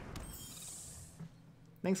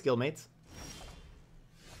 Thanks, guildmates.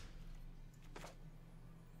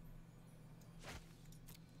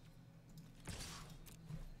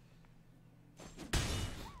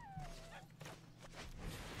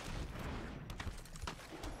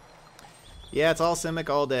 Yeah, it's all Simic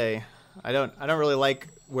all day. I don't really like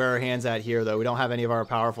where our hand's at here though. We don't have any of our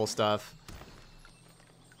powerful stuff.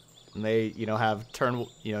 And they, you know, have turn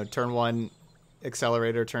 1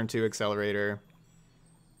 accelerator, turn 2 accelerator.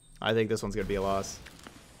 I think this one's gonna be a loss.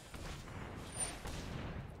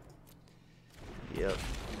 Yep.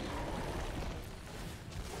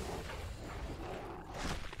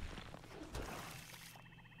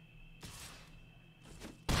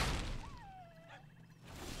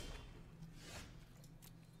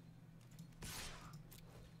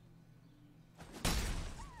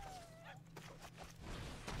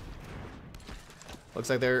 Looks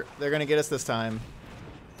like they're gonna get us this time.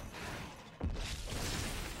 So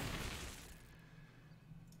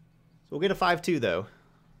we'll get a 5-2 though.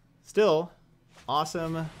 Still,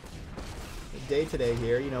 awesome day today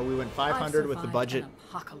here. You know, we went 500 with the budget,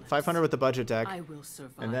 500 with the budget deck,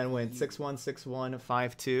 and then went 6-1, 6-1,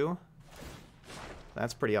 5-2.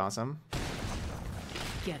 That's pretty awesome.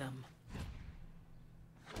 Get him.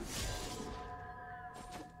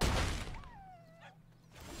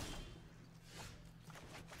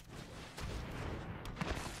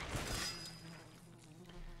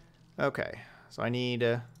 Okay, so I need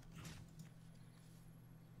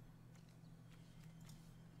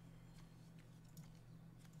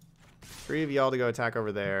 3 of y'all to go attack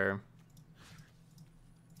over there.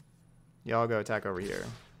 Y'all go attack over here.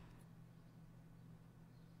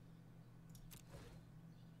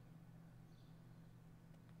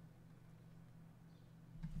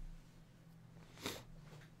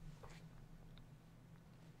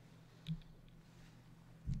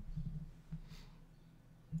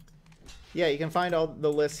 Yeah, you can find all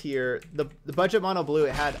the lists here. The budget mono blue,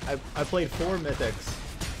 it had, I played 4 Mythics.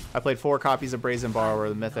 I played 4 copies of Brazen Borrower,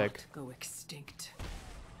 the Mythic. Go extinct.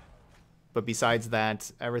 But besides that,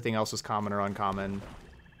 everything else was common or uncommon.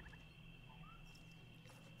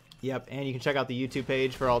 Yep, and you can check out the YouTube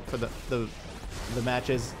page for the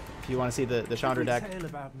matches if you want to see the Chandra deck. Every tale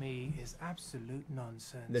about me is absolute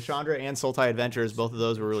nonsense. The Chandra and Sultai Adventures, both of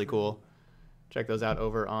those were really cool. Check those out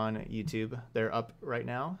over on YouTube. They're up right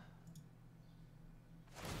now.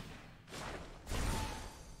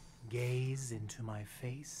 Gaze into my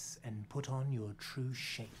face and put on your true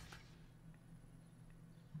shape.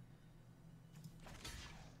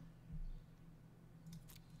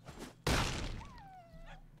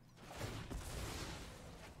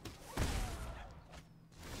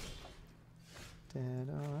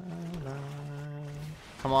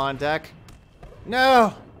 Come on, deck.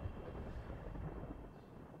 No!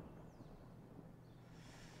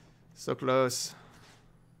 So close.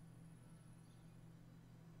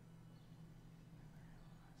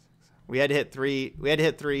 We had to hit 3. We had to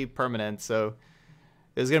hit 3 permanents, so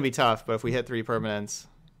it was gonna be tough. But if we hit 3 permanents,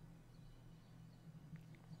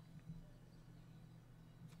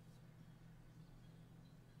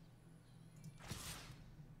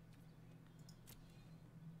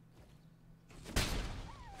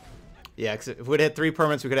 yeah, because if we'd hit 3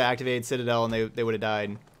 permanents, we could have activated Citadel, and they would have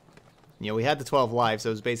died. You know, we had the 12 life, so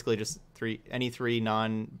it was basically just any 3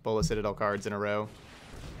 non-Bola Citadel cards in a row.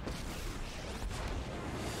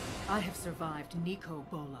 I have survived Nico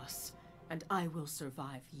Bolas, and I will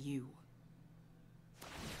survive you.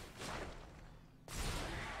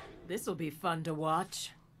 This'll be fun to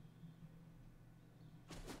watch.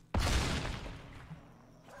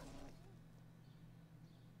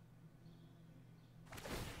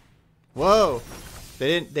 Whoa!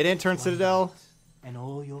 They didn't turn Citadel And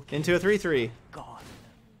all your into a 3/3. gone.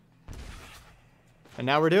 And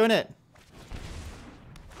now we're doing it.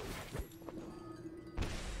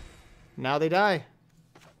 Now they die.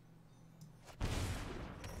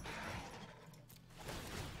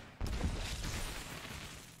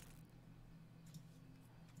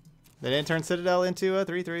 They didn't turn Citadel into a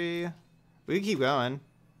 3/3. We can keep going.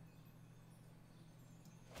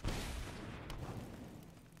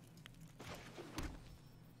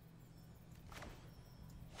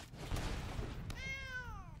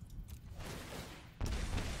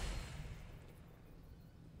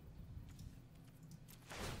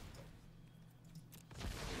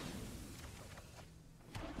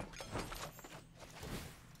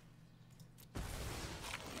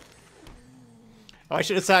 Oh, I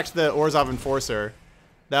should have sacked the Orzhov Enforcer.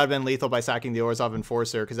 That would have been lethal by sacking the Orzhov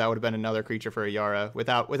Enforcer, because that would have been another creature for Ayara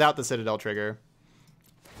without the Citadel trigger.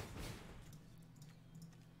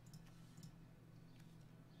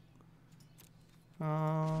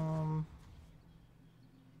 No,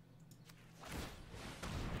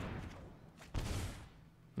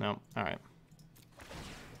 all right.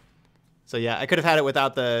 So yeah, I could have had it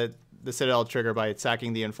without the Citadel trigger by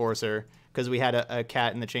sacking the Enforcer, because we had a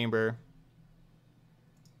cat in the chamber.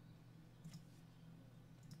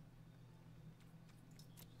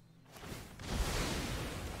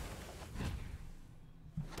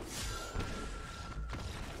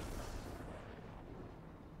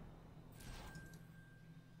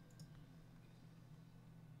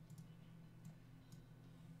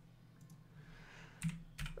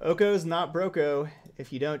 Oko's not Broko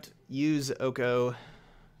if you don't use Oko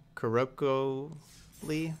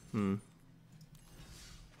correctly.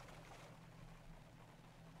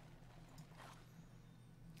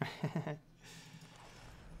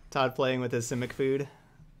 Todd playing with his Simic food.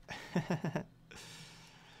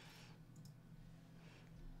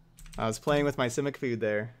 I was playing with my Simic food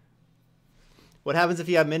there. What happens if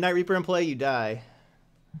you have Midnight Reaper in play? You die.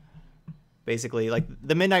 Basically, like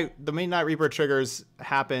the Midnight Reaper triggers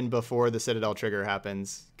happen before the Citadel trigger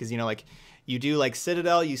happens, because you know, like you do like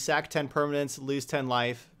Citadel, you sack 10 permanents, lose 10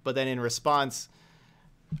 life, but then in response,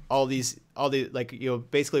 all the like, you know,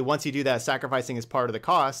 basically once you do that, sacrificing is part of the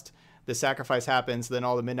cost. The sacrifice happens, then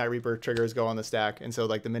all the Midnight Reaper triggers go on the stack, and so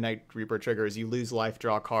like the Midnight Reaper triggers, you lose life,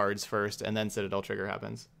 draw cards first, and then Citadel trigger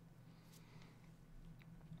happens.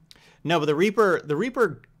 No, but the Reaper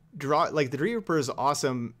draw, like the Reaper is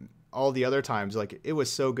awesome. All the other times, like it was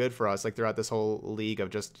so good for us, like throughout this whole league of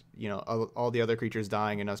just, you know, all the other creatures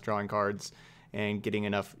dying and us drawing cards and getting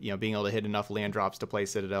enough, you know, being able to hit enough land drops to play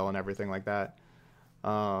Citadel and everything like that.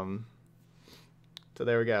 So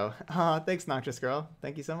there we go. Thanks, Noxious Girl.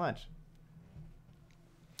 Thank you so much.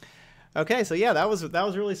 Okay, so yeah, that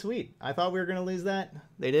was really sweet. I thought we were gonna lose that.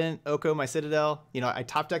 They didn't Oko my Citadel. You know, I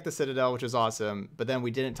top decked the Citadel, which was awesome, but then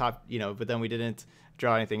we didn't we didn't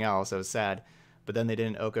draw anything else. I was sad. But then they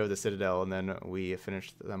didn't Oko the Citadel, and then we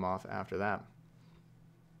finished them off after that.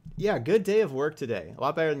 Yeah, good day of work today. A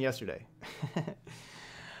lot better than yesterday.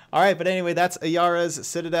 All right, but anyway, that's Ayara's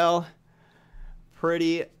Citadel.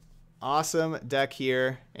 Pretty awesome deck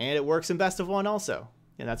here, and it works in best of one also.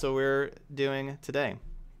 And that's what we're doing today.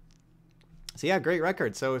 So yeah, great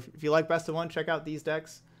record. So if you like best of one, check out these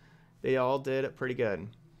decks. They all did pretty good.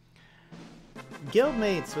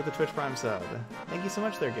 Guildmates with the Twitch Prime sub. Thank you so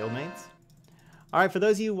much there, Guildmates. All right, for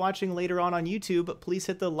those of you watching later on YouTube, please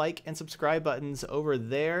hit the like and subscribe buttons over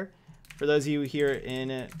there. For those of you here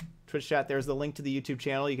in Twitch chat, there's the link to the YouTube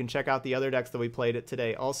channel. You can check out the other decks that we played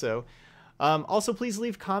today also. Also, please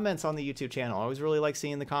leave comments on the YouTube channel. I always really like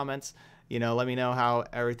seeing the comments. You know, let me know how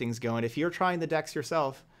everything's going. If you're trying the decks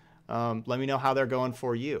yourself, let me know how they're going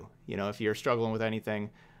for you. You know, if you're struggling with anything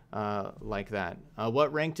like that.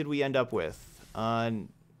 What rank did we end up with?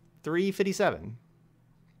 357.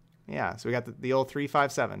 Yeah, so we got the old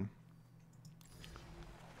 357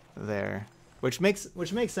 there, which makes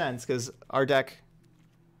sense because our deck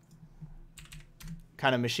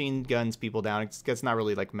kind of machine guns people down. It's not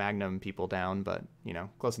really like Magnum people down, but you know,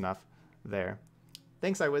 close enough there.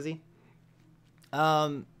 Thanks, iWizzy.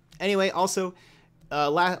 Anyway, also,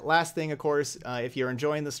 last thing, of course, if you're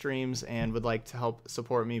enjoying the streams and would like to help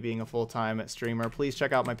support me being a full-time streamer, please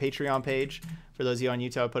check out my Patreon page. For those of you on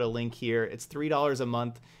YouTube, I put a link here. It's $3 a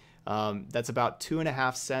month. That's about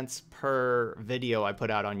 2.5 cents per video I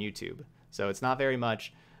put out on YouTube. So it's not very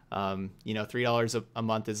much. You know, $3 a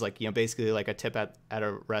month is like, you know, basically like a tip at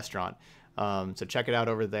a restaurant. So check it out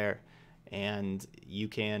over there, and you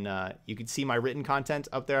can see my written content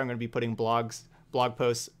up there. I'm going to be putting blog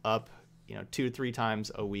posts up, you know, 2 to 3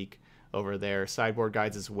 times a week over there. Sideboard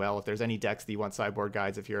guides as well. If there's any decks that you want sideboard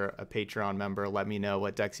guides, if you're a Patreon member, let me know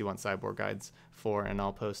what decks you want sideboard guides for, and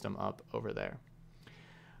I'll post them up over there.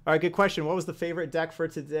 All right, good question. What was the favorite deck for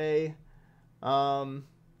today?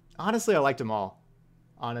 Honestly, I liked them all.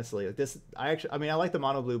 Honestly, like this, I like the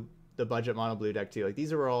mono blue, the budget mono blue deck too. Like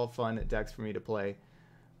these are all fun decks for me to play.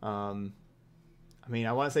 I mean,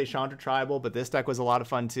 I want to say Chandra Tribal, but this deck was a lot of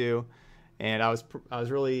fun too, and I was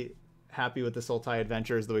really happy with the Sultai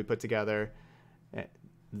Adventures that we put together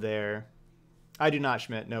there. I do not,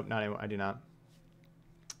 Schmidt. Nope, not anymore. I do not.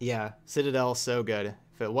 Yeah, Citadel, so good.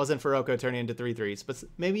 If it wasn't for Oko turning into 3/3s, but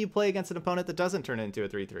maybe you play against an opponent that doesn't turn into a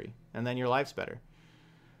 3/3, and then your life's better.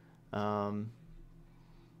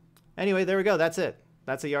 Anyway, there we go. That's it.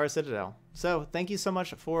 That's Ayara Citadel. So thank you so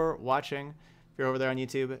much for watching if you're over there on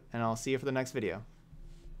YouTube, and I'll see you for the next video.